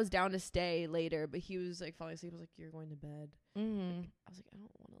 Like I was down to stay later, but he was like falling asleep. I was like, you're going to bed. Mm-hmm. Like, I was like, I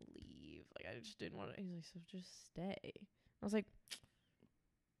don't want to leave. Like I just didn't want to. He's like, so just stay. I was like,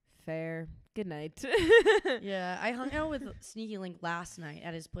 fair. Good night. Yeah, I hung out with Sneaky Link last night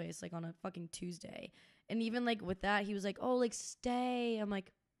at his place, like on a fucking Tuesday. And even like with that, he was like, "Oh, like stay." I'm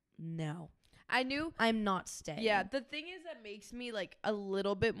like, "No." I knew I'm not staying. Yeah, the thing is that makes me like a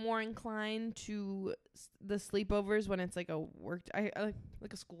little bit more inclined to the sleepovers when it's like a work. I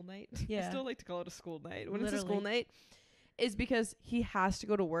like a school night. Yeah. I still like to call it a school night. When Literally. it's a school night, is because he has to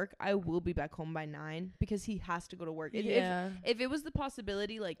go to work. I will be back home by 9 because he has to go to work. If it was the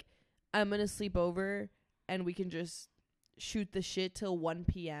possibility, like I'm gonna sleep over and we can just shoot the shit till 1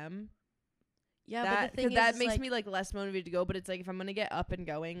 p.m. Yeah, that, but the thing is, that makes me like less motivated to go. But it's like if I'm gonna get up and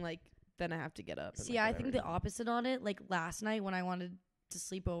going, like then I have to get up. See, I think the opposite on it. Like last night when I wanted to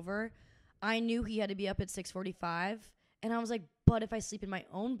sleep over, I knew he had to be up at 6:45, and I was like, but if I sleep in my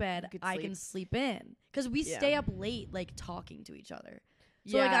own bed, I can sleep in because we stay up late, like talking to each other.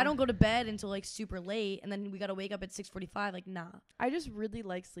 So like I don't go to bed until like super late, and then we gotta wake up at 6:45. Like nah. I just really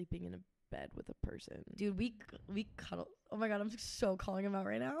like sleeping in a bed with a person. Dude, we cuddle. Oh my god, I'm so calling him out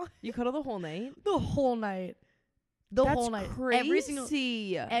right now. You cuddle the whole night? The whole night. That's whole night. Crazy. Every single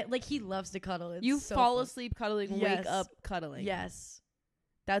like he loves to cuddle. It's you so fall fun. asleep cuddling, Yes. wake up cuddling. Yes.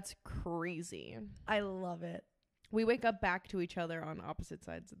 That's crazy. I love it. We wake up back to each other on opposite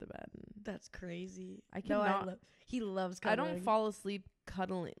sides of the bed. That's crazy. I cannot. He loves cuddling. I don't fall asleep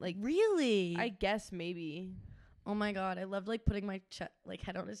cuddling. Like really? I guess maybe. Oh my god, I loved like putting my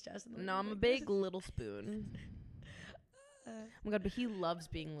head on his chest. No, I'm a big little spoon. Oh my god, but he loves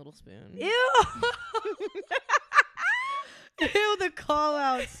being little spoon. Ew. Ew, the call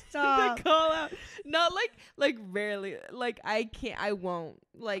out. Stop. The call out. Not like rarely. Like I won't.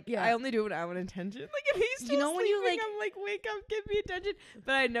 Like I only do it when I want attention. Like if he's still sleeping, when you like, I'm like, wake up, give me attention.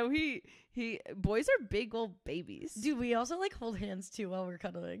 But I know he boys are big old babies. Dude, we also like hold hands too while we're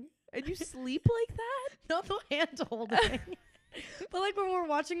cuddling. And you sleep like that? Not the hand holding. But like when we're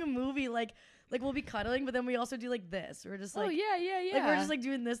watching a movie, like we'll be cuddling, but then we also do like this. We're just like, oh yeah. Like we're just like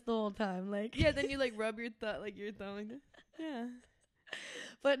doing this the whole time. Like then you like rub your thumb like this. Yeah.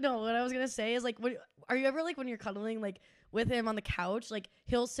 But no, what I was gonna say is like, are you ever like when you're cuddling like with him on the couch, like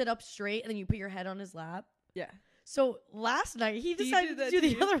he'll sit up straight and then you put your head on his lap? Yeah. So last night he decided to do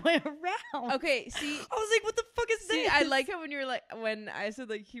the other way around. Okay, see, I was like, what the fuck is this? I like how when I said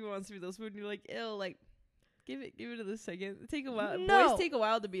like he wants to be those food, and you're like, ew, like give it a second. Take a while. No. Boys take a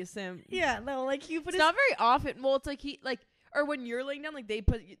while to be a simp. Yeah, no, like you put. It's not very often. Well, it's like he like, or when you're laying down, like they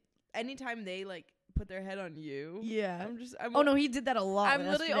put anytime they like put their head on you. Yeah. Oh no, he did that a lot. I'm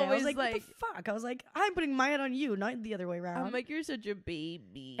literally always I was like, what the fuck? I was like, I'm putting my head on you, not the other way around. I'm like, you're such a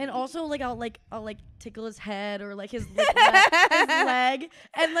baby. And also like I'll tickle his head or like his leg,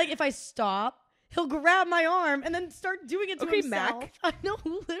 and like if I stop, he'll grab my arm and then start doing it to himself. Mac. I know,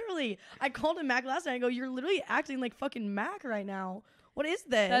 literally. I called him Mac last night. I go, you're literally acting like fucking Mac right now. What is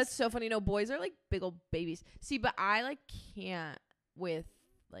this? That's so funny. No, boys are like big old babies. See, but I like can't with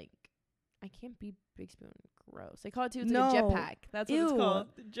like I can't be big spoon. Gross. They call it too. It's like a jetpack. That's what it's called.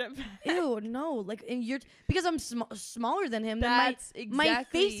 The jetpack. Ew, no. Like, and you're because I'm smaller than him. That's then my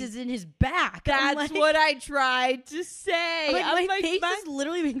face is in his back. That's like, what I tried to say. Like, my face is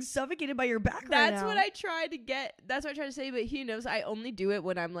literally being suffocated by your back. That's what I tried to get. That's what I tried to say. But he knows I only do it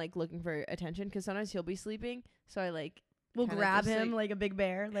when I'm like looking for attention because sometimes he'll be sleeping. So I like. We'll grab him like a big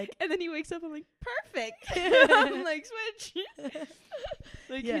bear, like, and then he wakes up. I'm like, perfect. I'm like, switch.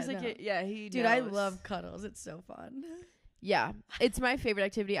 Like yeah, he's like, no. yeah, he. Dude, knows. I love cuddles. It's so fun. Yeah, it's my favorite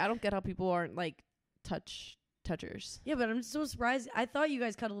activity. I don't get how people aren't like touchers. Yeah, but I'm so surprised. I thought you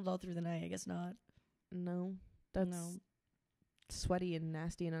guys cuddled all through the night. I guess not. No, that's sweaty and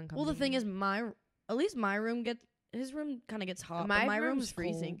nasty and uncomfortable. Well, the thing is, at least my room his room kind of gets hot. My room's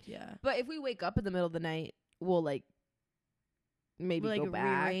freezing. Cold. Yeah, but if we wake up in the middle of the night, we'll like. Maybe we'll, go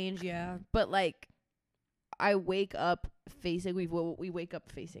back. Rearrange, yeah. But like, I wake up facing. We wake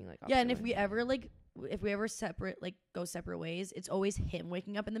up facing like. Yeah, and if we ever separate, like go separate ways, it's always him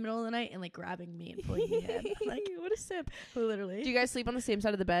waking up in the middle of the night and like grabbing me and pulling me in. Like, what a simp! Literally. Do you guys sleep on the same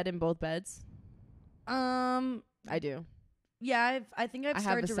side of the bed in both beds? I do. Yeah, I think I've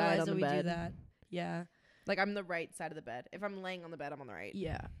started to realize that we bed. do that. Yeah. Like I'm the right side of the bed. If I'm laying on the bed, I'm on the right.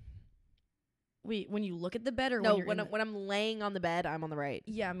 Yeah. Wait, when you look at the bed or no? when I'm laying on the bed, I'm on the right.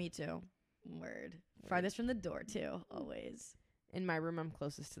 Yeah, me too. Word. Farthest from the door too, always. In my room, I'm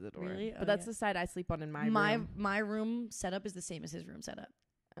closest to the door. Really? But that's the side I sleep on in my room. My room setup is the same as his room setup.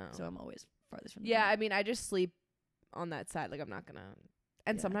 Oh. So I'm always farthest from the door. Yeah, I mean, I just sleep on that side. Like I'm not gonna.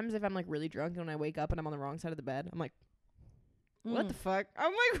 And sometimes if I'm like really drunk and when I wake up and I'm on the wrong side of the bed, I'm like, what the fuck?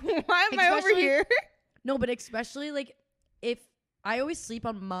 I'm like, why am I over here? No, but especially like if I always sleep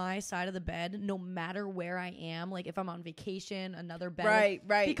on my side of the bed, no matter where I am. Like if I'm on vacation, another bed.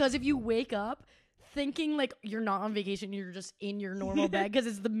 Right. Because if you wake up thinking like you're not on vacation, you're just in your normal bed because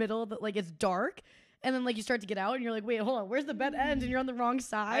it's the middle of like it's dark, And then like you start to get out and you're like, wait, hold on, where's the bed end? And you're on the wrong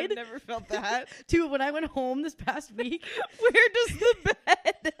side. I've never felt that. Dude, when I went home this past week, where does the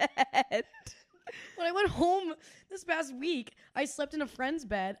bed end? When I went home this past week, I slept in a friend's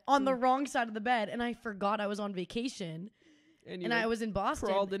bed on the wrong side of the bed, and I forgot I was on vacation, and I was in Boston.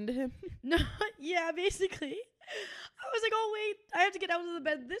 Crawled into him. No, yeah, basically. I was like, oh wait, I have to get out of the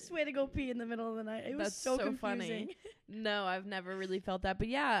bed this way to go pee in the middle of the night. It was so confusing. Funny. No, I've never really felt that. But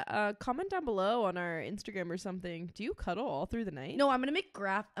yeah, comment down below on our Instagram or something. Do you cuddle all through the night? No, I'm gonna make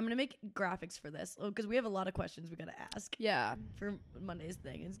graphics for this because we have a lot of questions we gotta ask. Yeah, for Monday's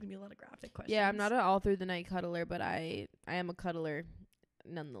thing, it's gonna be a lot of graphic questions. Yeah, I'm not an all through the night cuddler, but I am a cuddler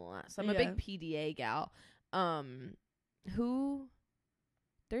nonetheless. I'm a big PDA gal.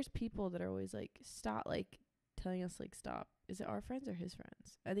 There's people that are always like stop, like telling us like stop. Is it our friends or his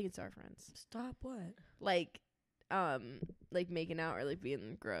friends? I think it's our friends. Stop what? Like making out or like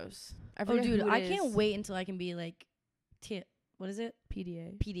being gross. Oh, dude, I can't wait until I can be like, what is it?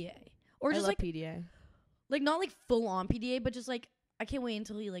 PDA. Or just like PDA. Like not like full on PDA, but just like I can't wait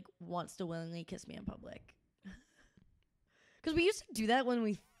until he like wants to willingly kiss me in public. Because we used to do that when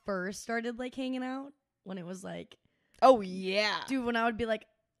we first started like hanging out. When it was like, oh yeah, dude. When I would be like,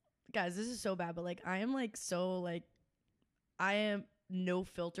 guys, this is so bad, but like I am like so like I am no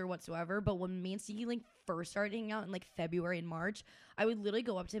filter whatsoever. But when me and Siki like first started hanging out in like February and March, I would literally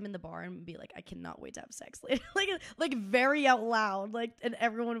go up to him in the bar and be like, I cannot wait to have sex later. like very out loud, like, and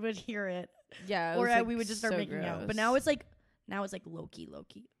everyone would hear it. Yeah, or like we would just start making out. But now it's like low key,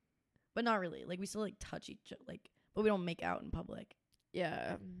 but not really. Like we still like touch each other, like, but we don't make out in public.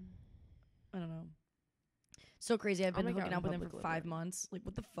 Yeah, I don't know. So crazy. I've been hooking up with him for 5 months. Like,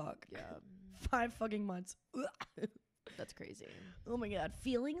 what the fuck? Yeah. 5 fucking months. That's crazy. Oh my God.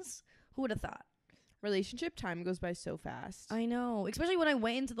 Feelings? Who would have thought? Relationship time goes by so fast. I know. Especially when I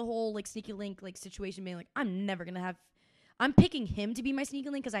went into the whole, like, sneaky link, like, situation being like, I'm picking him to be my sneaky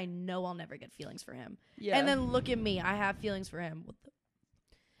link because I know I'll never get feelings for him. Yeah. And then look at me. I have feelings for him.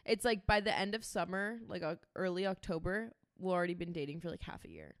 It's like by the end of summer, like early October, we'll already been dating for like half a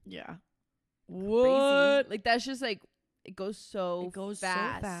year. Yeah. What? Like that's just like it goes so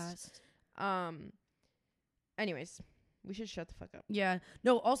fast. Anyways, we should shut the fuck up. Yeah.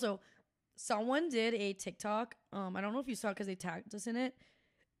 No, also someone did a TikTok. I don't know if you saw it because they tagged us in it.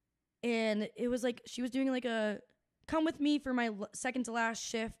 And it was like she was doing like a come with me for my second to last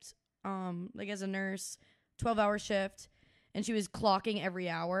shift, like as a nurse, 12-hour shift. And she was clocking every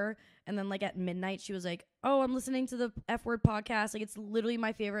hour. And then like at midnight, she was like, oh, I'm listening to the F Word podcast. Like it's literally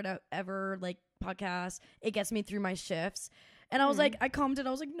my favorite ever like podcast. It gets me through my shifts. And I was like, I commented,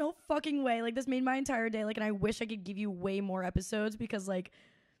 I was like, no fucking way. Like this made my entire day. Like, and I wish I could give you way more episodes because like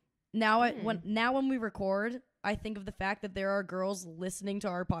now when we record, I think of the fact that there are girls listening to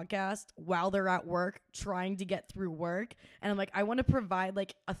our podcast while they're at work trying to get through work. And I'm like, I want to provide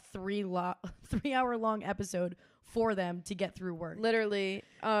like a 3-hour long episode for them to get through work. Literally.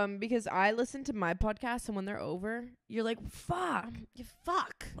 Because I listen to my podcast and when they're over, you're like, fuck.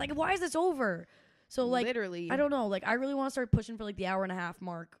 Like, why is this over? So like, literally, I don't know. Like, I really want to start pushing for like the 1.5-hour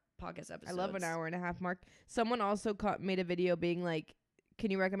mark podcast episodes. I love an 1.5-hour mark. Someone also made a video being like, can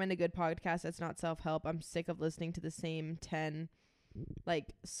you recommend a good podcast that's not self-help? I'm sick of listening to the same 10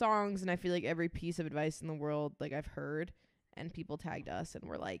 like songs. And I feel like every piece of advice in the world, like I've heard, and people tagged us and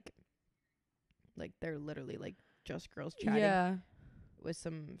we're like they're literally like, just girls chatting with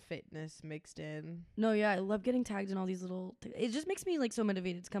some fitness mixed in. No, yeah, I love getting tagged in all these little it just makes me like so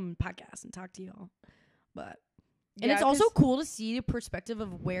motivated to come and podcast and talk to y'all. But and it's also cool to see the perspective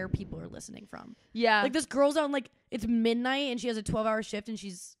of where people are listening from. Yeah, like this girl's on like it's midnight and she has a 12-hour shift and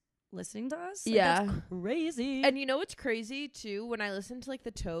she's listening to us. Like, that's crazy. And you know what's crazy too? When I listen to like the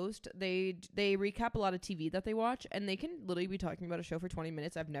Toast, they recap a lot of TV that they watch, and they can literally be talking about a show for 20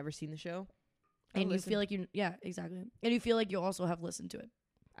 minutes. I've never seen the show. And you feel like exactly. And you feel like you also have listened to it.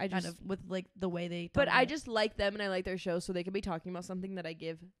 I just kind of with like the way they talk. But I just like them and I like their show, so they can be talking about something that I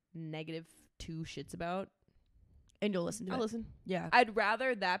give -2 shits about. And you'll listen to it. I'll listen. Yeah. I'd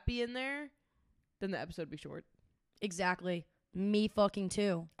rather that be in there than the episode be short. Exactly. Me fucking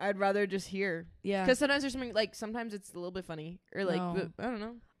too. I'd rather just hear. Yeah. Because sometimes there's something like sometimes it's a little bit funny or like I don't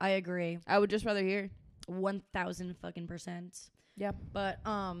know. I agree. I would just rather hear. 1,000 fucking %. Yeah. But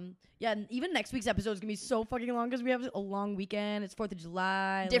yeah, even next week's episode is gonna be so fucking long because we have a long weekend. It's 4th of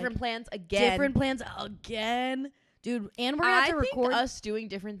July. Different plans again. Dude. And we're gonna have to record. Us doing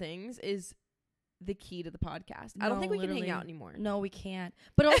different things is the key to the podcast. I don't think we can hang out anymore. No, we can't.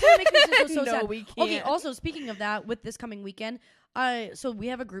 But also it makes me so sad. No, we can't. Okay, also speaking of that, with this coming weekend, so we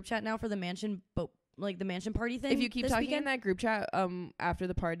have a group chat now for the mansion, but like the mansion party thing. If you keep talking weekend. in that group chat after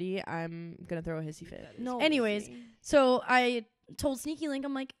the party, I'm gonna throw a hissy fit. No. Anyways, so I told Sneaky Link,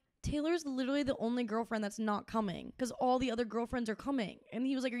 I'm like, Taylor's literally the only girlfriend that's not coming because all the other girlfriends are coming. And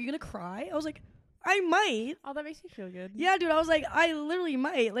he was like, are you gonna cry? I was like, I might. Oh, that makes me feel good. Yeah, dude. I was like, I literally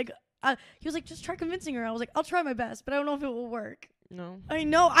might. Like, he was like, just try convincing her. I was like, I'll try my best, but I don't know if it will work. No. I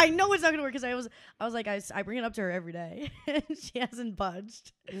know it's not gonna work because I was like, I bring it up to her every day, and she hasn't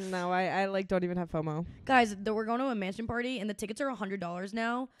budged. No, I like don't even have FOMO. Guys, we're going to a mansion party, and the tickets are $100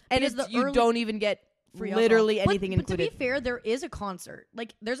 now. And it's, you don't even get free literally alcohol. anything but included. To be fair, there is a concert.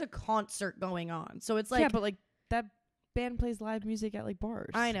 Like, there's a concert going on, so it's like, yeah, but like that band plays live music at like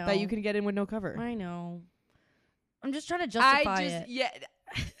bars. I know that you can get in with no cover. I know. I'm just trying to justify it. Yeah.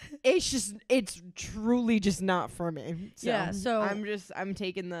 It's truly just not for me. So yeah, so I'm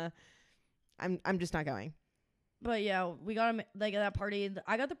taking the I'm just not going. But yeah, we got like at that party.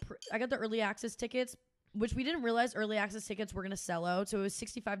 I got the early access tickets, which we didn't realize early access tickets were gonna sell out. So it was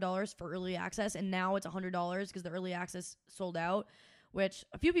 $65 for early access, and now it's $100 because the early access sold out. Which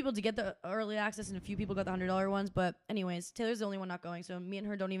a few people did get the early access, and a few people got the $100 ones. But anyways, Taylor's the only one not going. So me and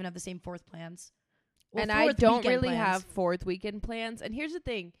her don't even have the same fourth plans. Well, and I don't really plans. have fourth weekend plans. And here's the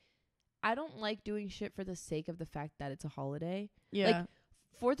thing. I don't like doing shit for the sake of the fact that it's a holiday. Yeah.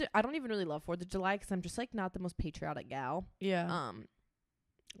 Like, I don't even really love 4th of July because I'm just, like, not the most patriotic gal. Yeah.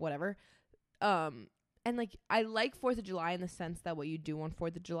 Whatever. And, like, I like 4th of July in the sense that what you do on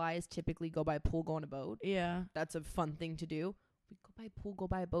 4th of July is typically go by a pool, go on a boat. Yeah. That's a fun thing to do. We go by a pool, go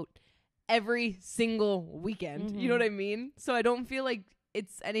by a boat every single weekend. Mm-hmm. You know what I mean? So I don't feel like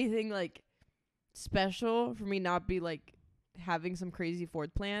it's anything, like, special for me not be, like, having some crazy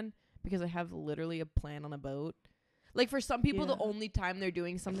 4th plan. Because I have literally a plan on a boat. Like, for some people, the only time they're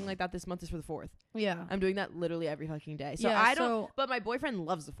doing something like that this month is for the 4th. Yeah. I'm doing that literally every fucking day. So yeah, I don't... But my boyfriend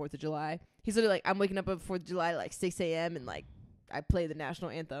loves the 4th of July. He's literally like, I'm waking up at 4th of July at like 6 a.m. and like, I play the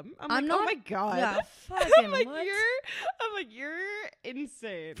national anthem. I'm like, oh my God. Yeah, I'm like, you're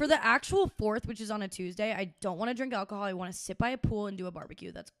insane. For the actual 4th, which is on a Tuesday, I don't want to drink alcohol. I want to sit by a pool and do a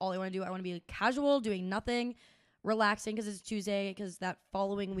barbecue. That's all I want to do. I want to be like, casual, doing nothing. Relaxing because it's Tuesday, because that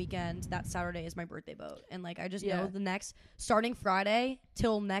following weekend, that Saturday is my birthday boat, and like I just know the next starting Friday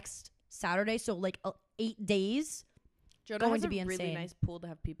till next Saturday, so like 8 days. Jonah going has to be a really insane. nice pool to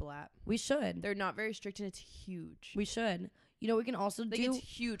have people at. We should. They're not very strict and it's huge. We should. You know, we can also like do. It's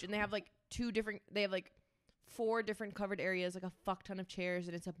huge, and they have like 4 different covered areas, like a fuck ton of chairs,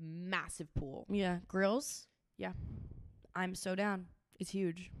 and it's a massive pool. Yeah, grills. Yeah, I'm so down. It's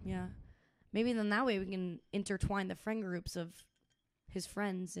huge. Yeah. Maybe then that way we can intertwine the friend groups of his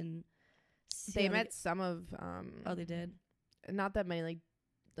friends and they met some of oh, they did. Not that many,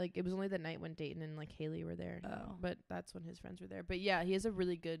 like it was only the night when Dayton and like Haley were there. Oh. But that's when his friends were there. But yeah, he has a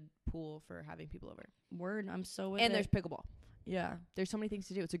really good pool for having people over. Word, I'm so with and it. there's pickleball. Yeah. There's so many things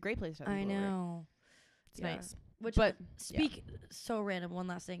to do. It's a great place to have people over. I know. It's nice. But so random, one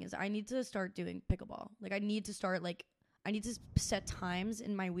last thing is I need to start doing pickleball. Like I need to set times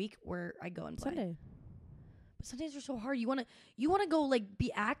in my week where I go and play. Sunday. But Sundays are so hard. You wanna go like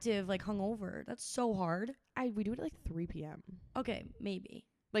be active, like hungover. That's so hard. We do it at like 3 p.m. Okay, maybe.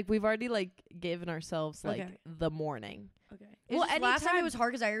 Like we've already like given ourselves like the morning. Okay. Well, last time it was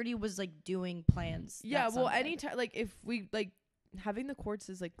hard because I already was like doing plans. Yeah. Well, anytime like if we like having the courts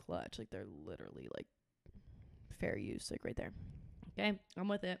is like clutch. Like they're literally like fair use, like right there. Okay, I'm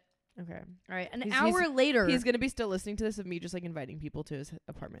with it. Okay. All right. An hour later. He's going to be still listening to this of me just like inviting people to his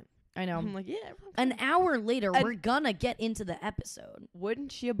apartment. I know. I'm like, yeah. An hour later, we're going to get into the episode.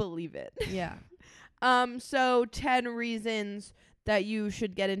 Wouldn't you believe it? Yeah. So 10 reasons that you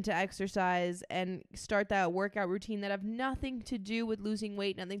should get into exercise and start that workout routine that have nothing to do with losing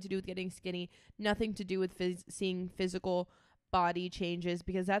weight, nothing to do with getting skinny, nothing to do with seeing physical body changes,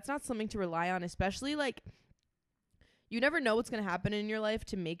 because that's not something to rely on, especially like you never know what's going to happen in your life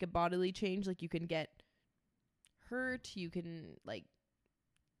to make a bodily change. Like you can get hurt, you can like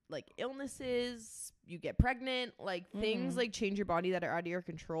illnesses, you get pregnant, like things like change your body that are out of your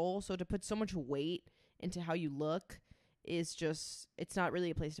control. So to put so much weight into how you look is just, it's not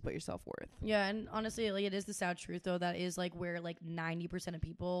really a place to put your self-worth. Yeah. And honestly, like it is the sad truth though, that is like where like 90% of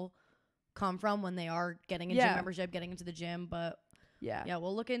people come from when they are getting a gym membership, getting into the gym. But yeah,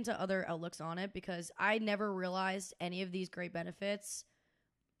 we'll look into other outlooks on it because I never realized any of these great benefits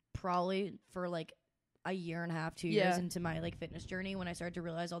probably for like a year and a half, 2 years into my like fitness journey when I started to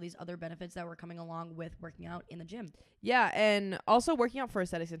realize all these other benefits that were coming along with working out in the gym. Yeah, and also working out for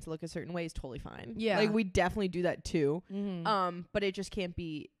aesthetics and to look a certain way is totally fine. Yeah. Like we definitely do that too. Mm-hmm. But it just can't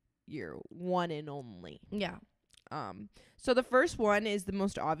be your one and only. Yeah. So the first one is the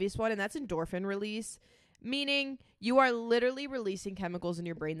most obvious one, and that's endorphin release, meaning you are literally releasing chemicals in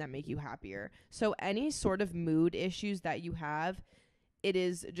your brain that make you happier. So any sort of mood issues that you have, it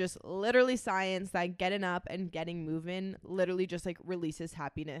is just literally science that getting up and getting moving literally just like releases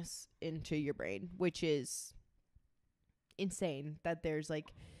happiness into your brain, which is insane that there's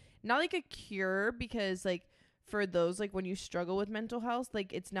like not like a cure, because like for those like when you struggle with mental health,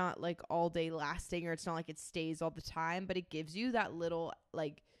 like it's not like all day lasting, or it's not like it stays all the time, but it gives you that little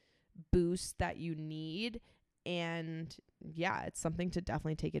like boost that you need. And yeah, it's something to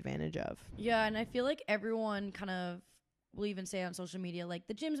definitely take advantage of. Yeah, and I feel like everyone kind of will even say on social media, like,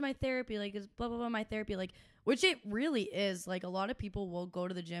 the gym's my therapy, like, is blah blah blah my therapy, like, which it really is. Like, a lot of people will go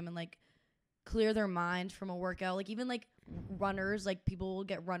to the gym and like clear their mind from a workout. Like, even like runners, like people will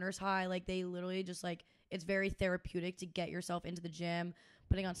get runner's high, like they literally just like, it's very therapeutic to get yourself into the gym,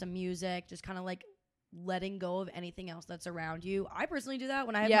 putting on some music, just kind of like letting go of anything else that's around you. I personally do that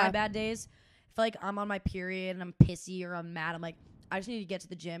when I have my bad days. I feel like I'm on my period and I'm pissy or I'm mad, I'm like, I just need to get to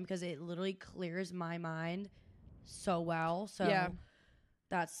the gym because it literally clears my mind so well. So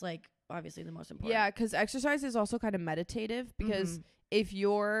that's like obviously the most important. Yeah, because exercise is also kind of meditative, because if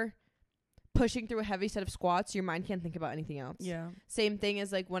you're pushing through a heavy set of squats, your mind can't think about anything else. Yeah. Same thing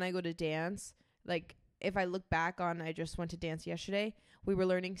as like when I go to dance, like if I look back on, I just went to dance yesterday, we were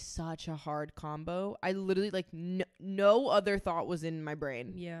learning such a hard combo. I literally like no other thought was in my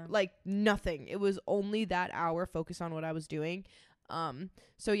brain. Yeah. Like nothing. It was only that hour focused on what I was doing.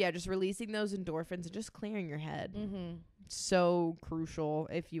 So yeah, just releasing those endorphins and just clearing your head. So crucial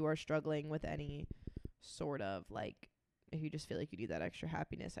if you are struggling with any sort of like, if you just feel like you need that extra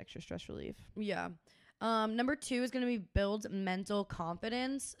happiness, extra stress relief. Yeah. Number 2 is going to be build mental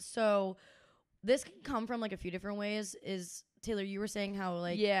confidence. So this can come from like a few different ways. Is Taylor, you were saying how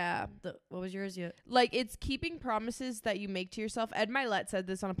like, what was yours? Like, it's keeping promises that you make to yourself. Ed Milet said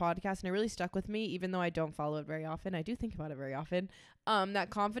this on a podcast and it really stuck with me, even though I don't follow it very often. I do think about it very often.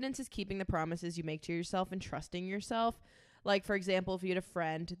 That confidence is keeping the promises you make to yourself and trusting yourself. Like, for example, if you had a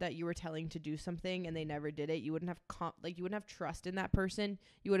friend that you were telling to do something and they never did it, you wouldn't have you wouldn't have trust in that person.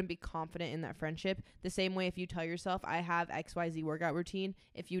 You wouldn't be confident in that friendship. The same way, if you tell yourself, I have XYZ workout routine,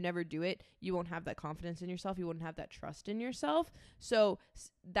 if you never do it, you won't have that confidence in yourself. You wouldn't have that trust in yourself. So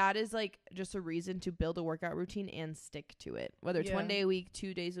that is like just a reason to build a workout routine and stick to it. Whether it's 1 day a week,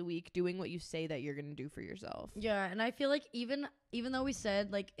 2 days a week, doing what you say that you're going to do for yourself. Yeah, and I feel like even though we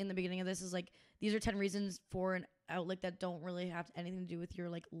said like in the beginning of this is like, these are 10 reasons for an outlook that don't really have anything to do with your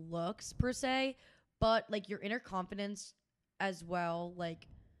like looks per se, but like your inner confidence as well. Like,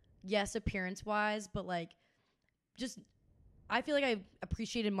 yes, appearance wise, but like just I feel like I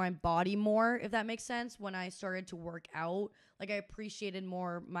appreciated my body more, if that makes sense, when I started to work out. Like, I appreciated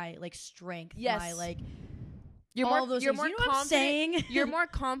more my like strength. Yes. My like you're all more, those you're things. more You know what I'm confident. saying? You're more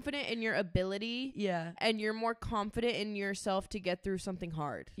confident in your ability. Yeah. And you're more confident in yourself to get through something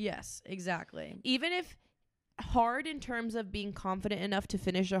hard. Yes, exactly. Even if hard in terms of being confident enough to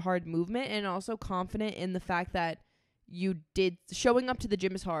finish a hard movement, and also confident in the fact that you did, showing up to the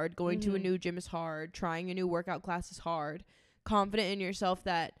gym is hard, going to a new gym is hard, trying a new workout class is hard. Confident in yourself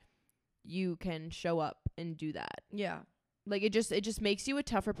that you can show up and do that. Yeah. Like, it just makes you a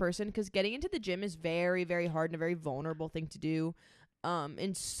tougher person, because getting into the gym is very, very hard and a very vulnerable thing to do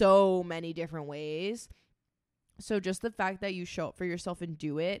in so many different ways. So just the fact that you show up for yourself and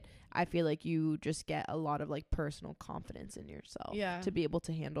do it, I feel like you just get a lot of like personal confidence in yourself to be able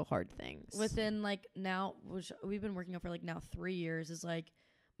to handle hard things. Within like now, which we've been working on for like now 3 years, is like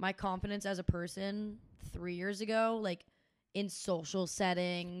my confidence as a person 3 years ago, like in social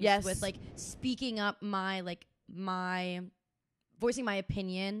settings, with like speaking up my voicing my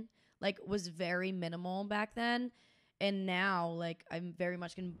opinion, like was very minimal back then. And now like I'm very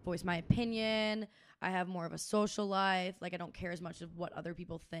much can voice my opinion. I have more of a social life. Like, I don't care as much of what other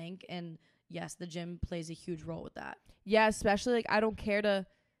people think. And yes, the gym plays a huge role with that. Yeah, especially like I don't care to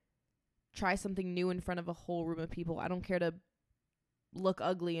try something new in front of a whole room of people. I don't care to look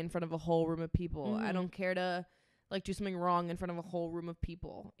ugly in front of a whole room of people. I don't care to like do something wrong in front of a whole room of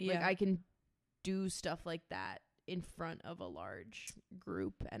people. Yeah. Like, I can do stuff like that in front of a large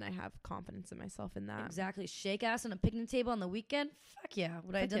group, and I have confidence in myself in that. Exactly. Shake ass on a picnic table on the weekend? Fuck yeah.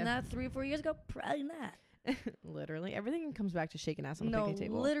 Would I have done that 3 or 4 years ago? Probably not. Literally. Everything comes back to shaking ass on a picnic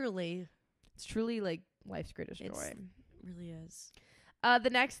table. No, literally. It's truly like life's greatest joy. It really is. The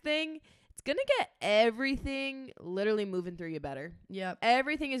next thing, it's going to get everything literally moving through you better. Yep.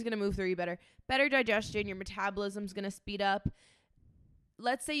 Everything is going to move through you better. Better digestion. Your metabolism's going to speed up.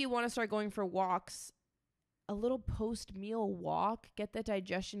 Let's say you want to start going for walks a little post-meal walk, get that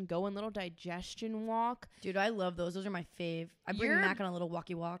digestion going, little digestion walk. Dude, I love those. Those are my fave. I bring Mac on a little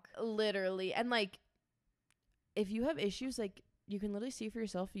walkie walk. Literally. And like, if you have issues, like, you can literally see for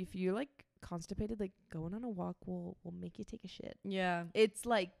yourself. If you're like constipated, like, going on a walk will make you take a shit. Yeah. It's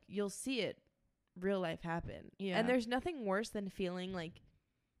like, you'll see it real life happen. Yeah. And there's nothing worse than feeling like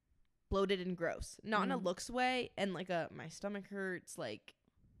bloated and gross. Not in a looks way, and like my stomach hurts. Like,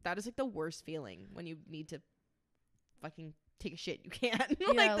 that is like the worst feeling when you need to fucking take a shit. You can't. Yeah,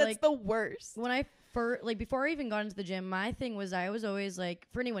 like, that's the worst. When I first, like, before I even got into the gym, my thing was I was always like,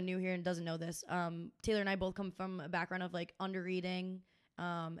 for anyone new here and doesn't know this, Taylor and I both come from a background of like under eating,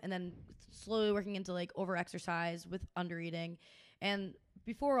 and then slowly working into like over exercise with under eating. And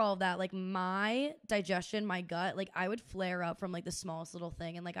before all of that, like, my digestion, my gut, like, I would flare up from like the smallest little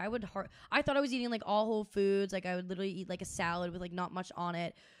thing. And like, I thought I was eating like all whole foods. Like, I would literally eat like a salad with like not much on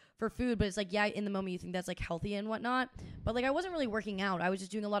it for food, but it's like, yeah, in the moment you think that's like healthy and whatnot, but like, I wasn't really working out. I was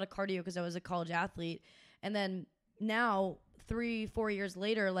just doing a lot of cardio because I was a college athlete. And then now 3-4 years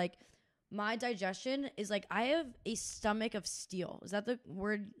later, like, my digestion is like, I have a stomach of steel. Is that the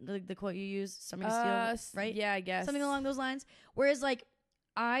word, like the quote you use? Stomach of steel, right? Yeah, I guess something along those lines. Whereas like,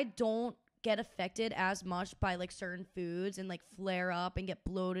 I don't get affected as much by like certain foods and like flare up and get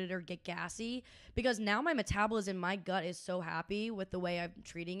bloated or get gassy, because now my metabolism, my gut is so happy with the way I'm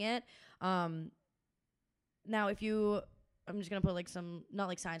treating it. Now I'm just gonna put like some, not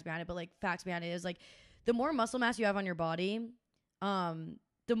like science behind it, but like facts behind it, is like, the more muscle mass you have on your body,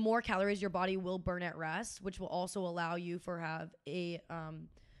 the more calories your body will burn at rest, which will also allow you for have a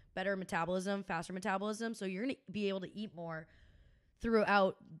better metabolism, faster metabolism. So you're gonna be able to eat more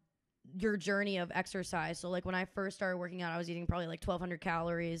throughout your journey of exercise. So like, when I first started working out, I was eating probably like 1,200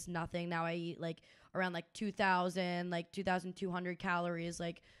 calories, nothing. Now I eat like around like 2,000, like 2,200 calories,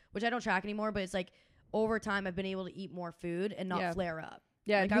 like, which I don't track anymore, but it's like, over time I've been able to eat more food and not flare up.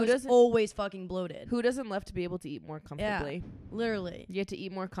 Yeah, like, I was always fucking bloated. Who doesn't love to be able to eat more comfortably? Yeah, literally. You get to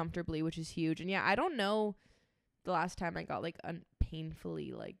eat more comfortably, which is huge. And yeah, I don't know the last time I got like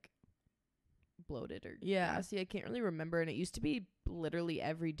painfully like bloated or gassy. I can't really remember, and it used to be literally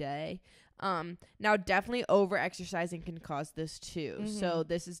every day. Now definitely over exercising can cause this too. So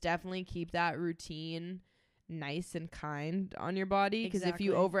this is definitely, keep that routine nice and kind on your body, because if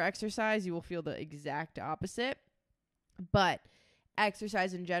you over exercise, you will feel the exact opposite. But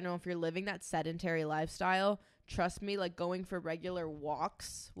exercise in general, if you're living that sedentary lifestyle, trust me, like, going for regular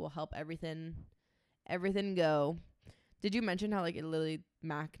walks will help everything go. Did you mention how like it literally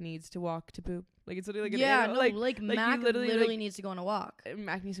Mac needs to walk to poop? Like, it's literally like Mac literally needs to go on a walk.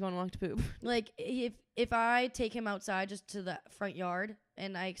 Mac needs to go on a walk to poop. Like, if I take him outside just to the front yard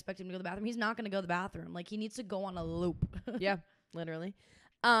and I expect him to go to the bathroom, he's not going to go to the bathroom. Like, he needs to go on a loop. Yeah, literally.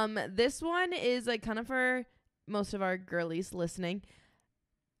 This one is like kind of for most of our girlies listening.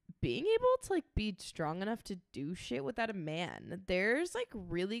 Being able to like be strong enough to do shit without a man. There's like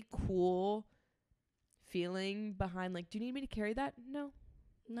really cool feeling behind like, do you need me to carry that? No.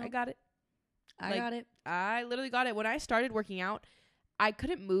 I got it. I got it. I literally got it. When I started working out, I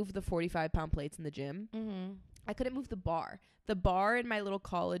couldn't move the 45-pound plates in the gym. I couldn't move the bar. The bar in my little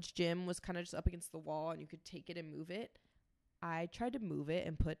college gym was kind of just up against the wall, and you could take it and move it. I tried to move it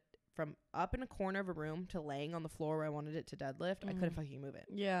and put from up in a corner of a room to laying on the floor where I wanted it to deadlift. I couldn't fucking move it.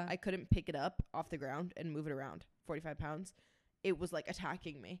 Yeah. I couldn't pick it up off the ground and move it around. 45 pounds. It was like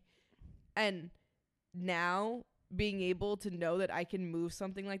attacking me. And now being able to know that I can move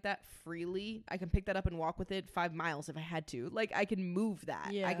something like that freely, I can pick that up and walk with it 5 miles if I had to. Like, I can move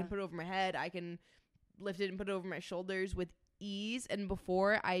that. Yeah. I can put it over my head. I can lift it and put it over my shoulders with ease. And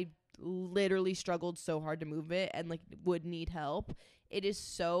before, I literally struggled so hard to move it and like would need help. It is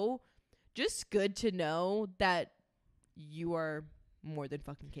so just good to know that you are more than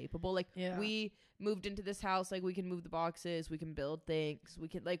fucking capable. Like, we moved into this house, like, we can move the boxes, we can build things,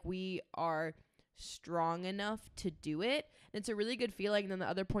 we are strong enough to do it. And it's a really good feeling. And then the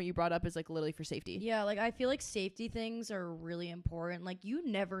other point you brought up is like literally for safety. Yeah, like, I feel like safety things are really important. Like, you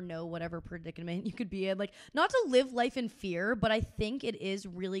never know whatever predicament you could be in. Like, not to live life in fear, but I think it is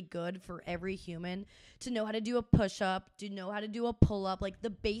really good for every human to know how to do a push-up, to know how to do a pull-up, like the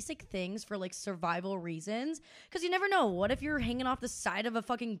basic things for like survival reasons. Because you never know. What if you're hanging off the side of a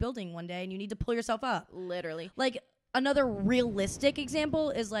fucking building one day and you need to pull yourself up? Literally. Like, another realistic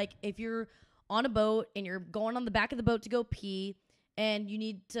example is like, if you're on a boat and you're going on the back of the boat to go pee and you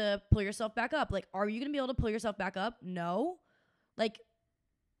need to pull yourself back up. Like, are you going to be able to pull yourself back up? No. Like,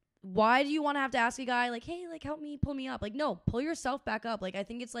 why do you want to have to ask a guy like, hey, like, help me, pull me up? Like, no, pull yourself back up. Like, I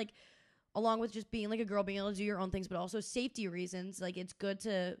think it's like, along with just being like a girl, being able to do your own things, but also safety reasons. Like, it's good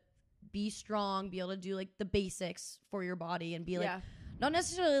to be strong, be able to do like the basics for your body and be like not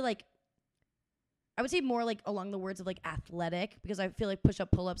necessarily like, I would say more like along the words of like athletic, because I feel like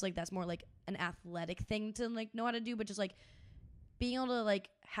push-up, pull-ups, like that's more like an athletic thing to like know how to do, but just like being able to like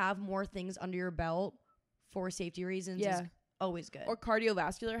have more things under your belt for safety reasons is always good. Or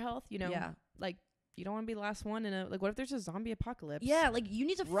cardiovascular health, you know? Yeah. Like, you don't want to be the last one in a, like, what if there's a zombie apocalypse? Yeah, like you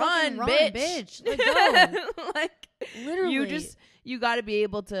need to run, fucking run, bitch. Let's go. Like, Literally. You got to be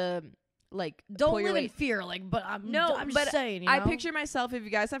able to, like, don't live in fear. Like, but I'm just saying, you know? I picture myself, if you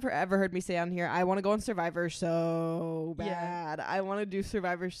guys have ever heard me say on here, I want to go on Survivor so bad. Yeah. I want to do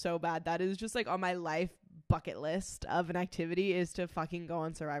Survivor so bad. That is just like on my life bucket list of an activity, is to fucking go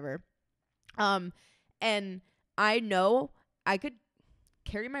on Survivor. And I know I could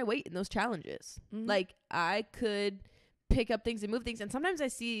carry my weight in those challenges. Mm-hmm. Like, I could pick up things and move things. And sometimes I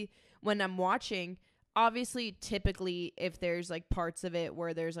see when I'm watching, obviously, typically, if there's like parts of it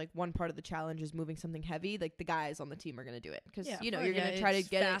where there's like one part of the challenge is moving something heavy, like the guys on the team are going to do it. Because, you know, you're going to try to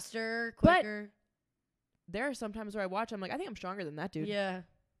get faster, quicker. But there are some times where I watch, I'm like, I think I'm stronger than that dude. Yeah.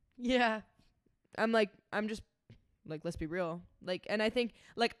 Yeah. I'm just like, let's be real. Like, and I think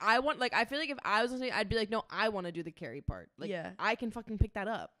like I feel like if I was listening, I'd be like, no, I want to do the carry part. Like, I can fucking pick that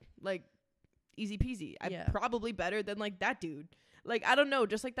up. Like, easy peasy. I'm probably better than like that dude. Like, I don't know,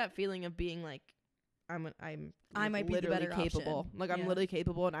 just like that feeling of being like, I might be literally capable. Option. Like, I'm literally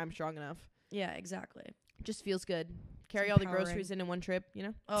capable and I'm strong enough. Yeah, exactly. Just feels good. Carry all the groceries in one trip, you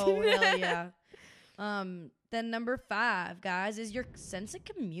know? Oh, hell yeah. Then number 5, guys, is your sense of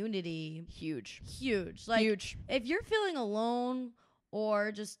community. Huge. Like, huge. If you're feeling alone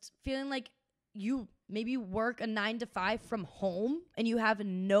or just feeling like you maybe work a 9 to 5 from home and you have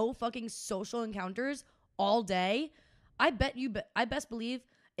no fucking social encounters all day, I best believe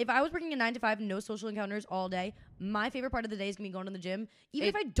if I was working a 9 to 5 and no social encounters all day, my favorite part of the day is gonna be going to the gym. Even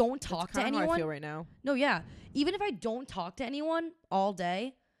if I don't talk to anyone. How I feel right now. No, yeah. Even if I don't talk to anyone all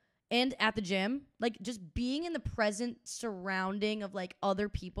day and at the gym, like just being in the present surrounding of like other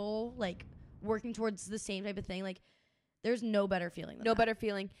people, like working towards the same type of thing, like there's no better feeling than that. Better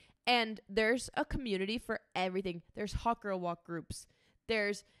feeling. And there's a community for everything. There's hot girl walk groups.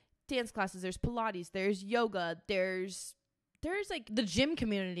 There's dance classes. There's Pilates. There's yoga. There's like the gym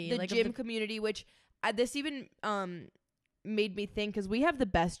community. The gym community, which this even made me think, because we have the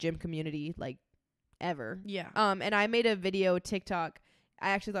best gym community like ever. Yeah. And I made a video TikTok. I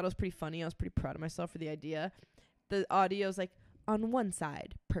actually thought it was pretty funny. I was pretty proud of myself for the idea. The audio's like, on one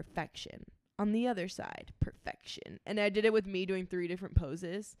side, perfection. On the other side, perfection. And I did it with me doing 3 different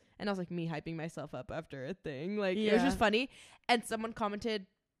poses. And I was like, me hyping myself up after a thing. Like, it was just funny. And someone commented,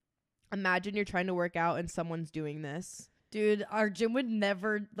 imagine you're trying to work out and someone's doing this. Dude, our gym would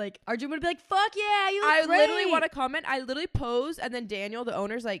never, like, our gym would be like, fuck yeah, you look great. I literally want to comment. I literally pose, and then Daniel, the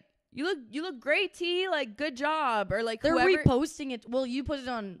owner's like, you look great, T. Like, good job. Or like, they're whoever. Reposting it. Well, you posted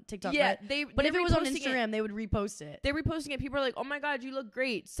it on TikTok, right? But if it was on Instagram, they would repost it. They're reposting it. People are like, oh my God, you look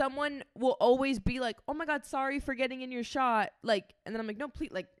great. Someone will always be like, oh my God, sorry for getting in your shot. Like, and then I'm like, no,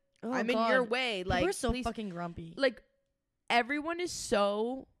 please, like, I'm in your way. Like, we're so fucking grumpy. Like, everyone is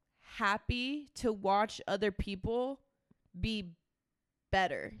so happy to watch other people be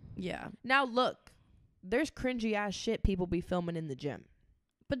better. Yeah. Now look, there's cringy ass shit people be filming in the gym.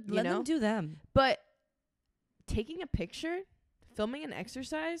 But let them do them. But taking a picture, filming an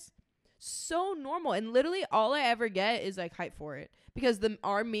exercise, so normal. And literally all I ever get is like hype for it. Because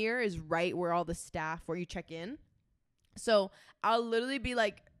our mirror is right where all the staff, where you check in. So I'll literally be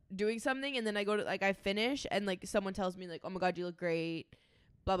like doing something, and then I go to like, I finish, and like someone tells me like, oh my God, you look great,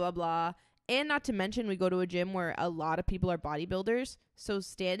 blah, blah, blah. And not to mention, we go to a gym where a lot of people are bodybuilders. So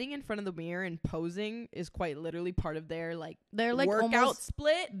standing in front of the mirror and posing is quite literally part of their like workout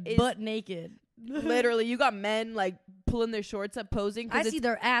split. Butt naked. Literally, you got men like pulling their shorts up, posing. I see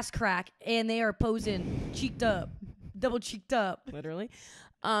their ass crack and they are posing cheeked up, double cheeked up. Literally.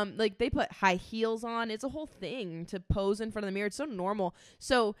 Like they put high heels on. It's a whole thing to pose in front of the mirror. It's so normal.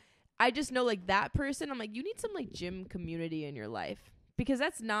 So I just know like that person, I'm like, you need some like gym community in your life. Because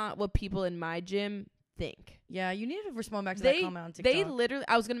that's not what people in my gym think. Yeah, you need to respond back to that comment on TikTok. They literally,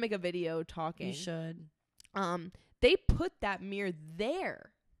 I was going to make a video talking. You should. They put that mirror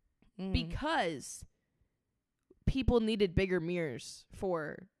there because people needed bigger mirrors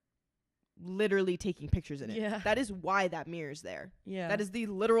for literally taking pictures in it. Yeah. That is why that mirror's there. Yeah. That is the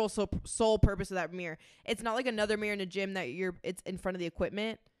literal sole purpose of that mirror. It's not like another mirror in a gym that it's in front of the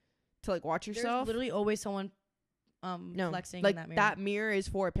equipment to like watch yourself. There's literally always someone flexing like in that mirror. That mirror is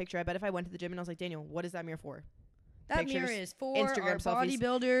for a picture. I bet if I went to the gym and I was like, Daniel, what is that mirror for? That pictures. mirror is for Instagram our selfies.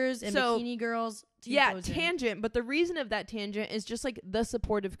 bodybuilders and So, bikini girls. To Yeah, pose in. tangent. But the reason of that tangent is just like the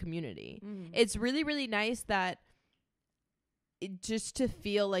supportive community. It's really, really nice that just to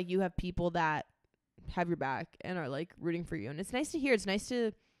feel like you have people that have your back and are like rooting for you. And it's nice to hear. It's nice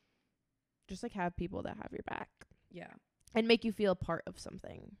to just like have people that have your back. Yeah. And make you feel part of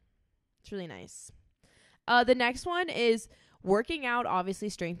something. It's really nice. The next one is working out obviously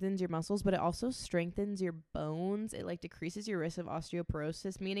strengthens your muscles, but it also strengthens your bones. It like decreases your risk of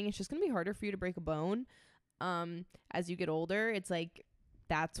osteoporosis, meaning it's just going to be harder for you to break a bone as you get older. It's like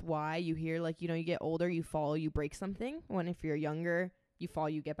that's why you hear like, you know, you get older, you fall, you break something. When if you're younger, you fall,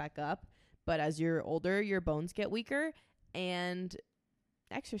 you get back up. But as you're older, your bones get weaker, and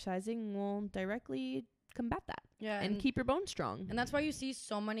exercising will directly combat that. Yeah. And keep your bones strong. And that's why you see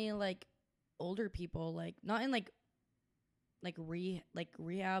so many like older people, like not in like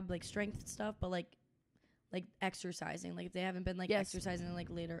rehab, like strength stuff, but like exercising. Like if they haven't been like exercising like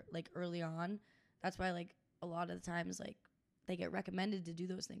later, like early on, that's why like a lot of the times like they get recommended to do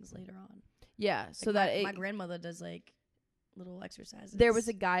those things later on. Yeah. Like So my grandmother does like little exercises. There was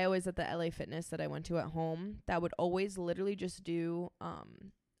a guy always at the LA Fitness that I went to at home that would always literally just do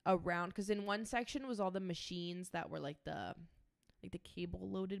around, because in one section was all the machines that were like the cable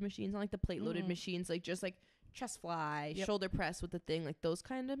loaded machines, not like the plate loaded machines, like just like chest fly, shoulder press with the thing, like those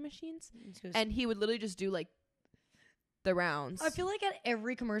kind of machines. And he would literally just do like the rounds. I feel like at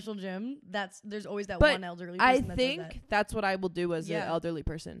every commercial gym, there's always that one elderly person I that think does that. that's what I will do as an elderly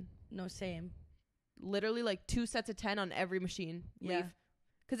person. No, same. Literally like 2 sets of 10 on every machine. Yeah.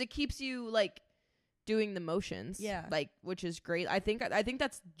 Because it keeps you like doing the motions. Yeah. Like, which is great. I think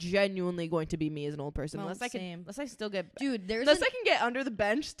that's genuinely going to be me as an old person. No, unless I still get, dude, unless I can get under the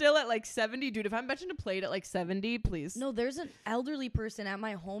bench still at like 70. Dude, if I'm benching a plate at like 70, please. No, there's an elderly person at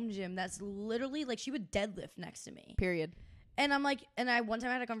my home gym that's literally like, she would deadlift next to me. Period. And I'm like, one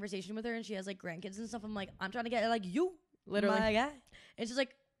time I had a conversation with her and she has like grandkids and stuff. I'm like, I'm trying to get like you, literally, my guy. And she's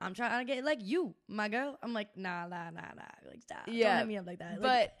like, I'm trying to get like you, my girl. I'm like, nah. Like, stop. Yeah. Don't hit me up like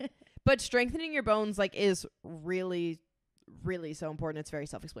that. But strengthening your bones like is really, really so important. It's very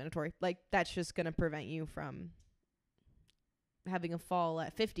self-explanatory. Like that's just gonna prevent you from having a fall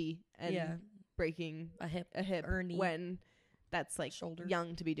at 50 and breaking a hip hernia. When that's like shoulder,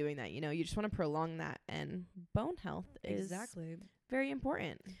 young to be doing that. You know, you just want to prolong that, and bone health is very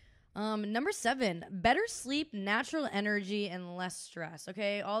important. Number 7, better sleep, natural energy, and less stress.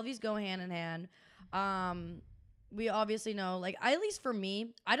 Okay, all of these go hand in hand. We obviously know, like, at least for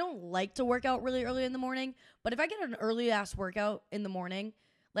me, I don't like to work out really early in the morning, but if I get an early ass workout in the morning,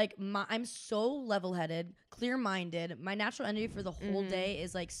 like I'm so level-headed, clear-minded. My natural energy for the whole day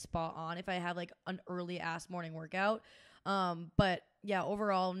is like spot on if I have like an early ass morning workout. But yeah,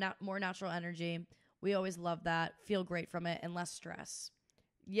 overall, more natural energy. We always love that. Feel great from it and less stress.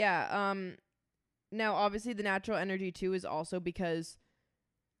 Yeah. Now, obviously, the natural energy too is also because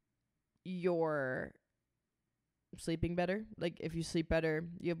you're sleeping better. Like if you sleep better,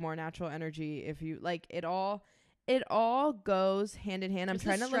 you have more natural energy. If you like it all goes hand in hand. I'm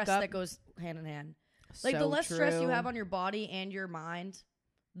trying to look up. That goes hand in hand. Like the less stress you have on your body and your mind,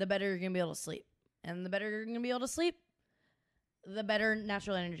 the better you're gonna be able to sleep. And the better you're gonna be able to sleep, the better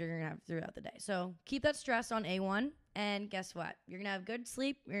natural energy you're gonna have throughout the day. So keep that stress on A1, and guess what? You're gonna have good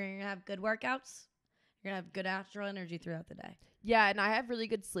sleep. You're gonna have good workouts. You're gonna have good natural energy throughout the day. Yeah, and I have really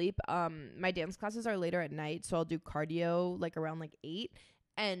good sleep. My dance classes are later at night, so I'll do cardio like around like 8,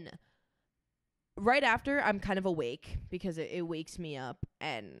 and right after I'm kind of awake because it wakes me up,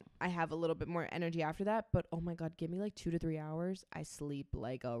 and I have a little bit more energy after that. But oh my god, give me like 2 to 3 hours. I sleep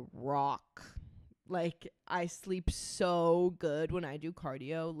like a rock. Like I sleep so good when I do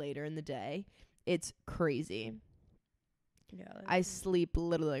cardio later in the day. It's crazy. Yeah, I sleep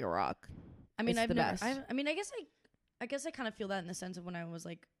literally like a rock. I mean, I guess I kind of feel that in the sense of when I was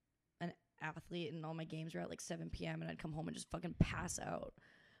like an athlete and all my games were at like 7 p.m. and I'd come home and just fucking pass out.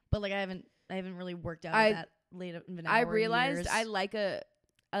 But like I haven't really worked out at that late of an hour. I realized I like a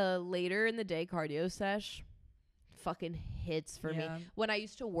later in the day cardio sesh. Fucking hits for me. When I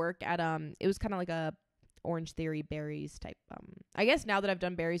used to work at it was kind of like a Orange Theory berries type. I guess now that I've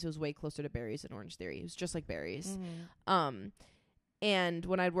done berries, it was way closer to berries than Orange Theory. It was just like berries. And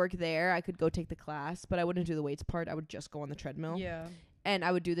when I'd work there, I could go take the class, but I wouldn't do the weights part. I would just go on the treadmill. Yeah. And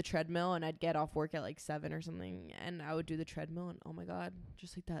I would do the treadmill, and I'd get off work at like 7 or something, and I would do the treadmill, and oh my god,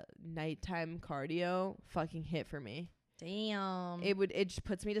 just like that nighttime cardio fucking hit for me. Damn. It just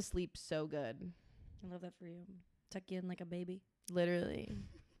puts me to sleep so good. I love that for you. Tuck you in like a baby. Literally.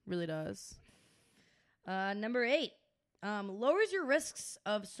 Really does. Number 8. Lowers your risks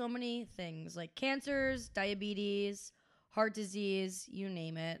of so many things like cancers, diabetes, heart disease, you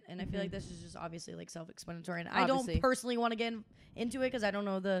name it. And I feel like this is just obviously like self-explanatory. And I don't personally want to get into it because I don't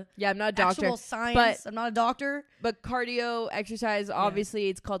know the I'm not a doctor, actual science. I'm not a doctor. But cardio exercise, obviously,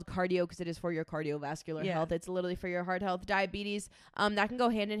 it's called cardio because it is for your cardiovascular health. It's literally for your heart health. Diabetes, that can go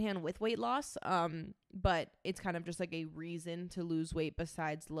hand in hand with weight loss. But it's kind of just like a reason to lose weight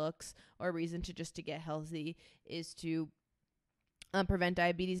besides looks, or a reason to get healthy is to prevent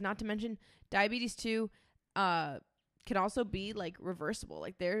diabetes. Not to mention diabetes too. Can also be like reversible.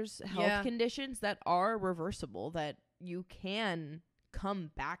 Like there's health conditions that are reversible that you can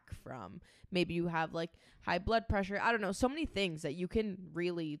come back from. Maybe you have like high blood pressure. I don't know. So many things that you can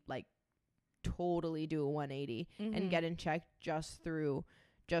really like totally do a 180 and get in check just through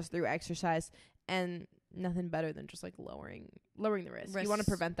exercise. And nothing better than just like lowering the risk. You want to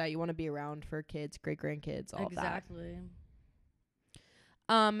prevent that. You want to be around for kids, great grandkids, all that. Exactly.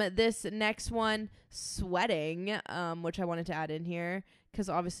 This next one, sweating, which I wanted to add in here because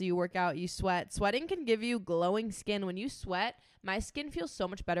obviously you work out, you sweat. Sweating can give you glowing skin. When you sweat, my skin feels so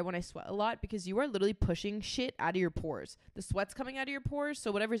much better when I sweat a lot because you are literally pushing shit out of your pores. The sweat's coming out of your pores,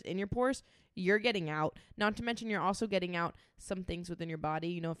 so whatever's in your pores, you're getting out. Not to mention you're also getting out some things within your body.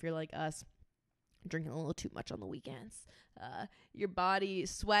 You know, if you're like us, drinking a little too much on the weekends, your body,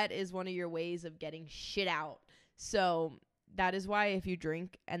 sweat is one of your ways of getting shit out. So that is why if you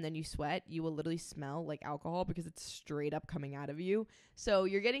drink and then you sweat, you will literally smell like alcohol because it's straight up coming out of you. So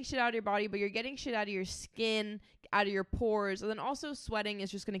you're getting shit out of your body, but you're getting shit out of your skin, out of your pores. And then also sweating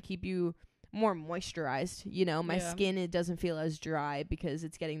is just going to keep you more moisturized. You know, my skin, it doesn't feel as dry because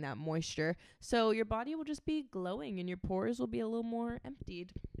it's getting that moisture. So your body will just be glowing and your pores will be a little more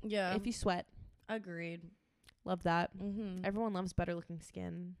emptied. Yeah. If you sweat. Agreed. Love that. Everyone loves better looking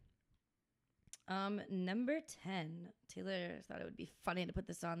skin. Number 10. Taylor thought it would be funny to put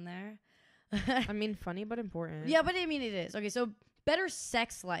this on there. I mean, funny but important. Yeah, but I mean it is. Okay, so better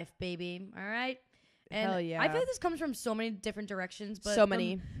sex life, baby. All right? And hell yeah. I feel like this comes from so many different directions, but so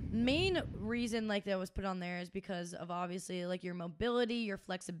many. Main reason like that was put on there is because of obviously like your mobility, your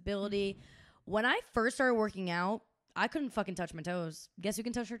flexibility. When I first started working out, I couldn't fucking touch my toes. Guess who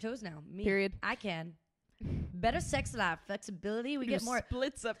can touch her toes now? Me. Period. I can. Better sex life, flexibility. We get more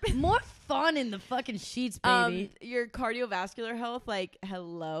splits up, more fun in the fucking sheets, baby. Your cardiovascular health, like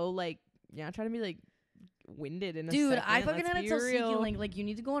hello, like you're not trying to be like winded in a dude. second. I fucking had to tell Sneaky Link like you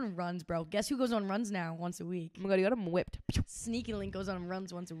need to go on runs, bro. Guess who goes on runs now once a week? Oh my god, you got him whipped. Sneaky Link goes on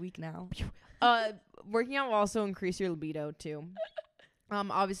runs once a week now. Working out will also increase your libido too.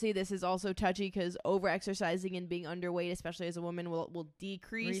 Obviously this is also touchy because over exercising and being underweight, especially as a woman, will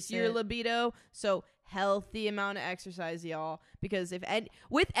decrease your libido. So healthy amount of exercise, y'all. Because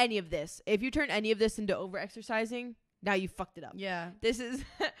with any of this, if you turn any of this into over exercising, now you fucked it up. Yeah. This is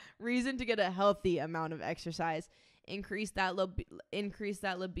reason to get a healthy amount of exercise. Increase that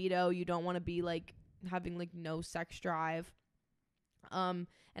libido. You don't want to be like having like no sex drive. And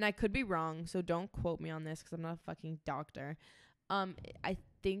I could be wrong, so don't quote me on this because I'm not a fucking doctor. I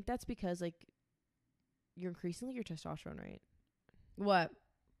think that's because like you're increasing like your testosterone, right? What?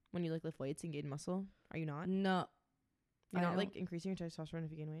 When you like lift weights and gain muscle, are you not? No, you're not like increasing your testosterone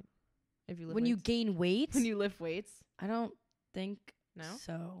if you gain weight. If you lift when weights? you gain weight, when you lift weights, I don't think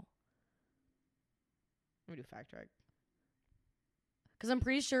so. Let me do fact check. Because I'm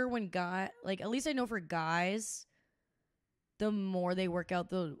pretty sure when at least I know for guys, the more they work out,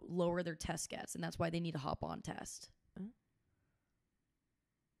 the lower their test gets, and that's why they need a hop-on test.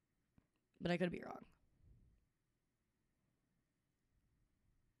 But I could be wrong.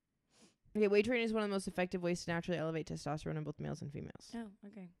 Okay, weight training is one of the most effective ways to naturally elevate testosterone in both males and females. Oh,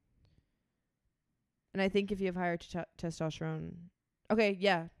 okay. And I think if you have higher testosterone... Okay,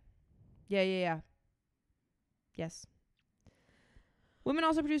 yeah. Yeah. Yes. Women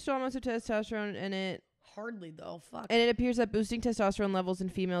also produce small amounts of testosterone, and it... Hardly, though. Fuck. And it appears that boosting testosterone levels in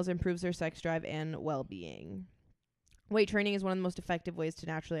females improves their sex drive and well-being. Weight training is one of the most effective ways to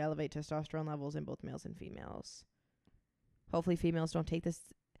naturally elevate testosterone levels in both males and females. Hopefully females don't take this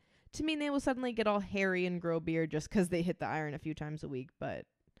to mean they will suddenly get all hairy and grow a beard just because they hit the iron a few times a week, but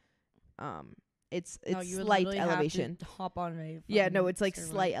it's slight elevation. Have to hop on a it's like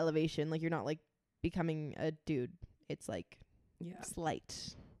slight elevation. Like you're not like becoming a dude. It's like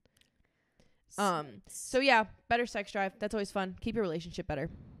slight. So yeah, better sex drive. That's always fun. Keep your relationship better.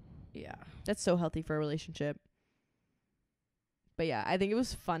 Yeah. That's so healthy for a relationship. But yeah, I think it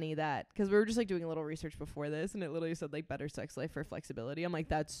was funny that because we were just like doing a little research before this and it literally said like better sex life for flexibility. I'm like,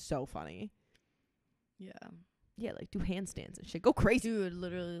 that's so funny. Yeah. Yeah, like do handstands and shit. Go crazy. Dude,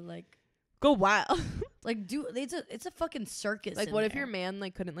 literally like Go wild. Like, it's a fucking circus. Like, what if your man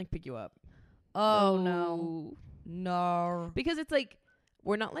like couldn't like pick you up? Oh no. Because it's like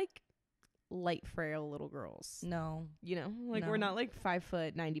we're not like light frail little girls. No. You know, like we're not like 5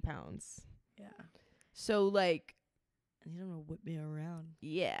 foot 90 pounds. Yeah. So like, you don't know, whip me around.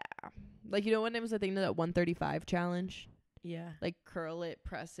 Yeah. Like, you know when it was a thing to that 135 challenge? Yeah. Like curl it,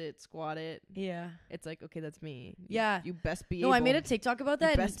 press it, squat it. Yeah. It's like, okay, that's me. Yeah. You best be No, able. I made a TikTok about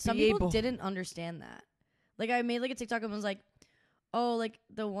that, and some people able. didn't understand that. Like, I made like a TikTok and was like, oh, like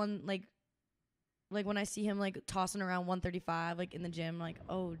the one like when I see him like tossing around 135 like in the gym, like,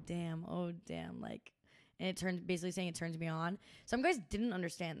 oh damn, like, and it turns basically saying it turns me on. Some guys didn't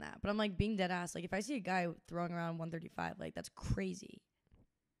understand that, but I'm like being dead ass. Like, if I see a guy throwing around 135, like, that's crazy.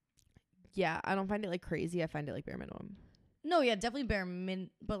 Yeah, I don't find it like crazy. I find it like bare minimum. No, yeah, definitely bare min.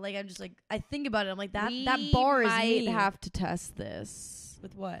 But like, I'm just like, I think about it. I'm like, that bar is me. We might have to test this.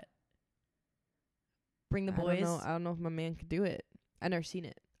 With what? Bring the boys. I don't know if my man could do it. I've never seen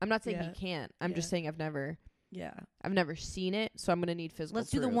it. I'm not saying he can't. I'm just saying I've never seen it. So I'm gonna need physical.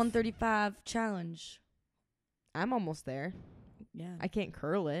 Let's do the 135 challenge. I'm almost there. Yeah. I can't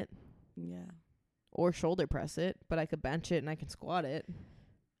curl it. Yeah. Or shoulder press it, but I could bench it and I can squat it.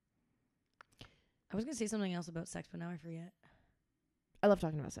 I was gonna say something else about sex, but now I forget. I love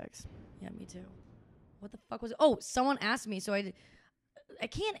talking about sex. Yeah, me too. What the fuck was it? Oh, someone asked me, so I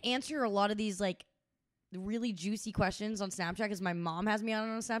can't answer a lot of these like really juicy questions on Snapchat because my mom has me on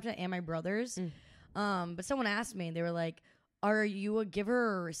Snapchat and my brothers. But someone asked me, they were like, "Are you a giver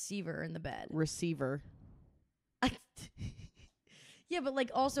or a receiver in the bed?" Receiver. Yeah, but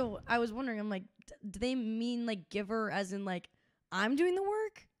like also, I was wondering, I'm like, do they mean like giver as in like I'm doing the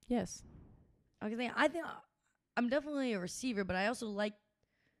work? Yes. Okay, I think I'm definitely a receiver, but I also like.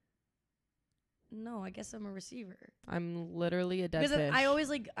 No, I guess I'm a receiver. I'm literally a dead fish. Because I always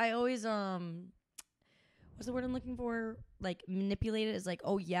what's the word I'm looking for? Like, manipulate it as like,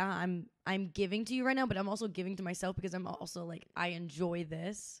 oh yeah, I'm giving to you right now, but I'm also giving to myself because I'm also like, I enjoy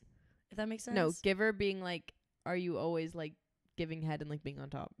this. If that makes sense. No, giver being like, are you always like giving head and like being on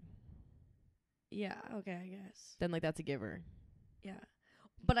top? Yeah, okay, I guess. Then like that's a giver. Yeah.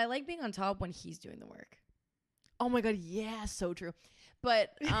 But I like being on top when he's doing the work. Oh my god, yeah, so true. But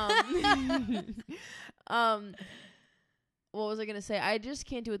what was I gonna say? I just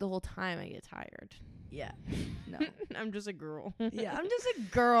can't do it the whole time. I get tired. Yeah. No. I'm just a girl. Yeah, I'm just a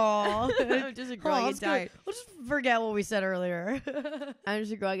girl. I'm just a girl. I get tired. We'll just forget what we said earlier. I'm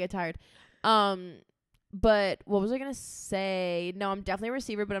just a girl. I get tired. But what was I gonna say? No, I'm definitely a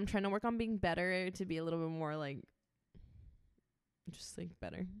receiver, but I'm trying to work on being better to be a little bit more like, just like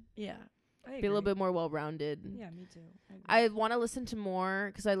better. Yeah. Be a little bit more well-rounded. Yeah, me too. I want to listen to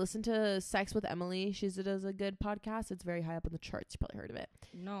more because I listen to Sex with Emily. She does a good podcast. It's very high up on the charts. You probably heard of it.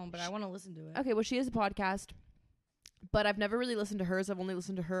 No, but I want to listen to it. Okay, well, she has a podcast, but I've never really listened to hers. I've only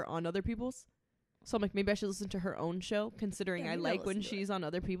listened to her on other people's. So I'm like, maybe I should listen to her own show, considering I like when she's on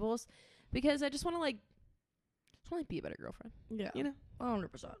other people's, because I just want to like be a better girlfriend. Yeah, you know,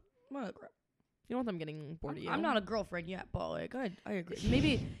 100%. You know what? I'm getting bored of you. I'm not a girlfriend yet, but like I agree.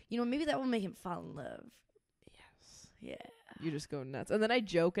 Maybe maybe that will make him fall in love. Yes. Yeah. You just go nuts, and then I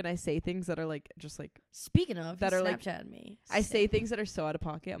joke and I say things that are like just like. Speaking of, that are Snapchat like me. I say things that are so out of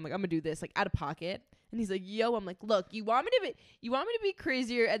pocket. I'm like, I'm gonna do this like out of pocket, and he's like, yo. I'm like, look, you want me to be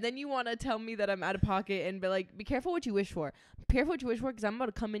crazier, and then you want to tell me that I'm out of pocket, and be like, be careful what you wish for. Be careful what you wish for, because I'm about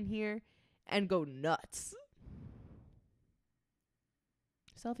to come in here and go nuts.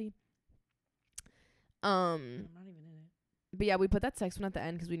 Selfie. I'm not even in it. But yeah, we put that sex one at the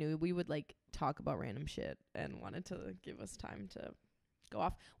end because we knew we would like talk about random shit and wanted to give us time to go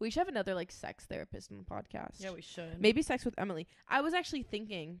off. We should have another like sex therapist on the podcast. Yeah, we should. Maybe Sex with Emily. I was actually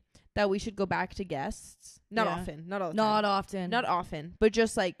thinking that we should go back to guests. Not often. Not all the time. Not often. But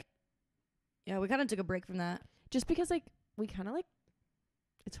just like. Yeah, we kind of took a break from that. Just because like we kind of like.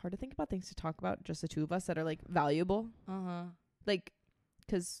 It's hard to think about things to talk about, just the two of us, that are like valuable. Like,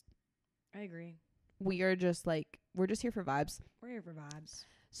 because. I agree. We are just like, we're just here for vibes. We're here for vibes.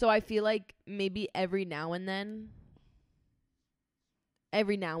 So I feel like maybe every now and then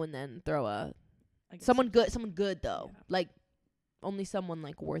throw someone good though. Yeah. Like only someone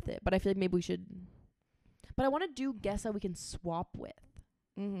like worth it. But I feel like maybe we should. But I want to do guests that we can swap with.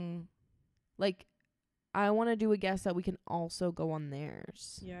 Like I want to do a guest that we can also go on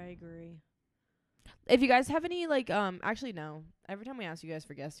theirs. Yeah, I agree. If you guys have any like actually no. Every time we ask you guys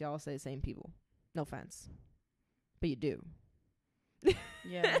for guests, y'all say the same people. No offense. But you do.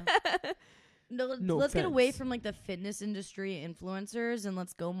 Yeah. Let's get away from like the fitness industry influencers and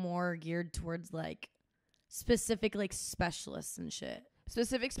let's go more geared towards like specific like specialists and shit.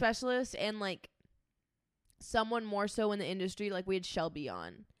 specific specialist and like someone more so in the industry. Like we had Shelby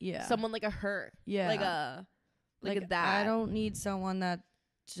on. Yeah. Someone like a her. Yeah. Like a that. I don't need someone that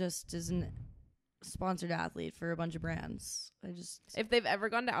just isn't sponsored athlete for a bunch of brands. I just if they've ever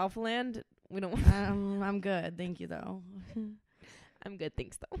gone to Alpha Land, we don't. I'm good. Thank you though. I'm good.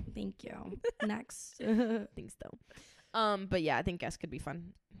 Thanks though. Thank you. Next. Thanks though. But yeah, I think guests could be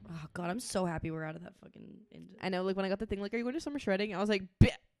fun. Oh God, I'm so happy we're out of that fucking. I know. Like when I got the thing, like, are you going to summer shredding? I was like,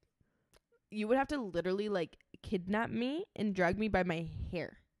 Bleh. You would have to literally like kidnap me and drag me by my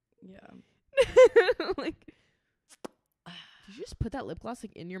hair. Yeah. Like, did you just put that lip gloss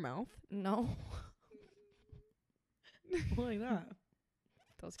like in your mouth? No. Like that.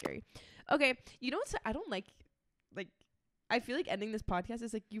 That was scary. Okay, you know what? I don't like. I feel like ending this podcast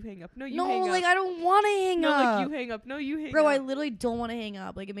is like you hang up. No, you hang up. No, like I don't want to hang up. No, like you hang up. No, you hang up. Bro, I literally don't want to hang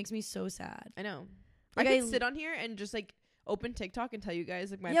up. Like it makes me so sad. I know. Like I could sit on here and just like open TikTok and tell you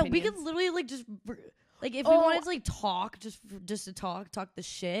guys like my opinions. opinions. We could literally like just like if we wanted to like talk just to talk the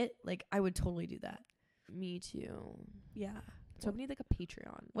shit. Like I would totally do that. Me too. Yeah. So we need like a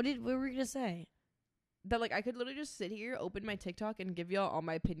Patreon. What were we gonna say? That like I could literally just sit here, open my TikTok, and give y'all all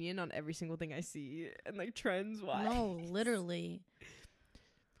my opinion on every single thing I see and like trends. Why? No, literally.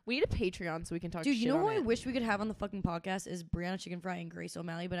 We need a Patreon so we can talk. Dude, shit you know on who I it. wish we could have on the fucking podcast is Brianna Chicken Fry and Grace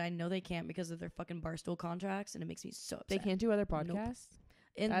O'Malley, but I know they can't because of their fucking Barstool contracts, and it makes me so upset. They can't do other podcasts.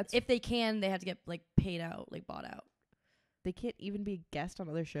 Nope. And if they can, they have to get like paid out, like bought out. They can't even be a guest on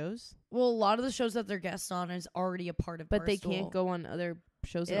other shows. Well, a lot of the shows that they're guests on is already a part of but Barstool. They can't go on other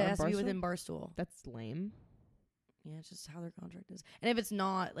shows. It has to be within Barstool. That's lame. Yeah, it's just how their contract is. And if it's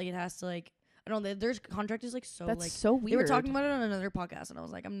not, like, it has to, like, I don't know, their contract is, like, so, that's like. so weird. They were talking about it on another podcast, and I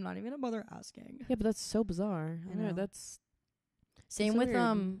was like, I'm not even gonna bother asking. Yeah, but that's so bizarre. I know. That's. Same so with,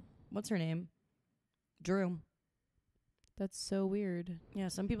 weird. What's her name? Drew. That's so weird. Yeah,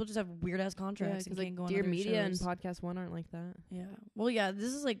 some people just have weird-ass contracts and like can't go on Dear other Media shows. and Podcast One aren't like that. Yeah. Well, yeah,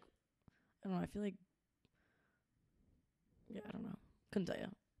 this is, like, I don't know, I feel like. Yeah, I don't know. Couldn't tell you.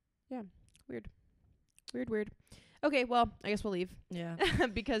 Yeah. Weird. Okay, well, I guess we'll leave. Yeah.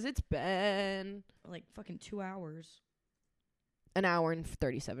 Because it's been like fucking 2 hours. an hour and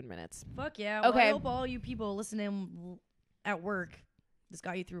 37 minutes. Fuck yeah. Well, Okay. I hope all you people listening at work, this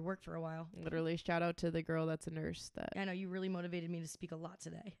got you through work for a while. Literally, shout out to the girl that's a nurse. That I know you really motivated me to speak a lot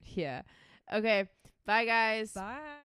today. Yeah. Okay. Bye, guys. Bye.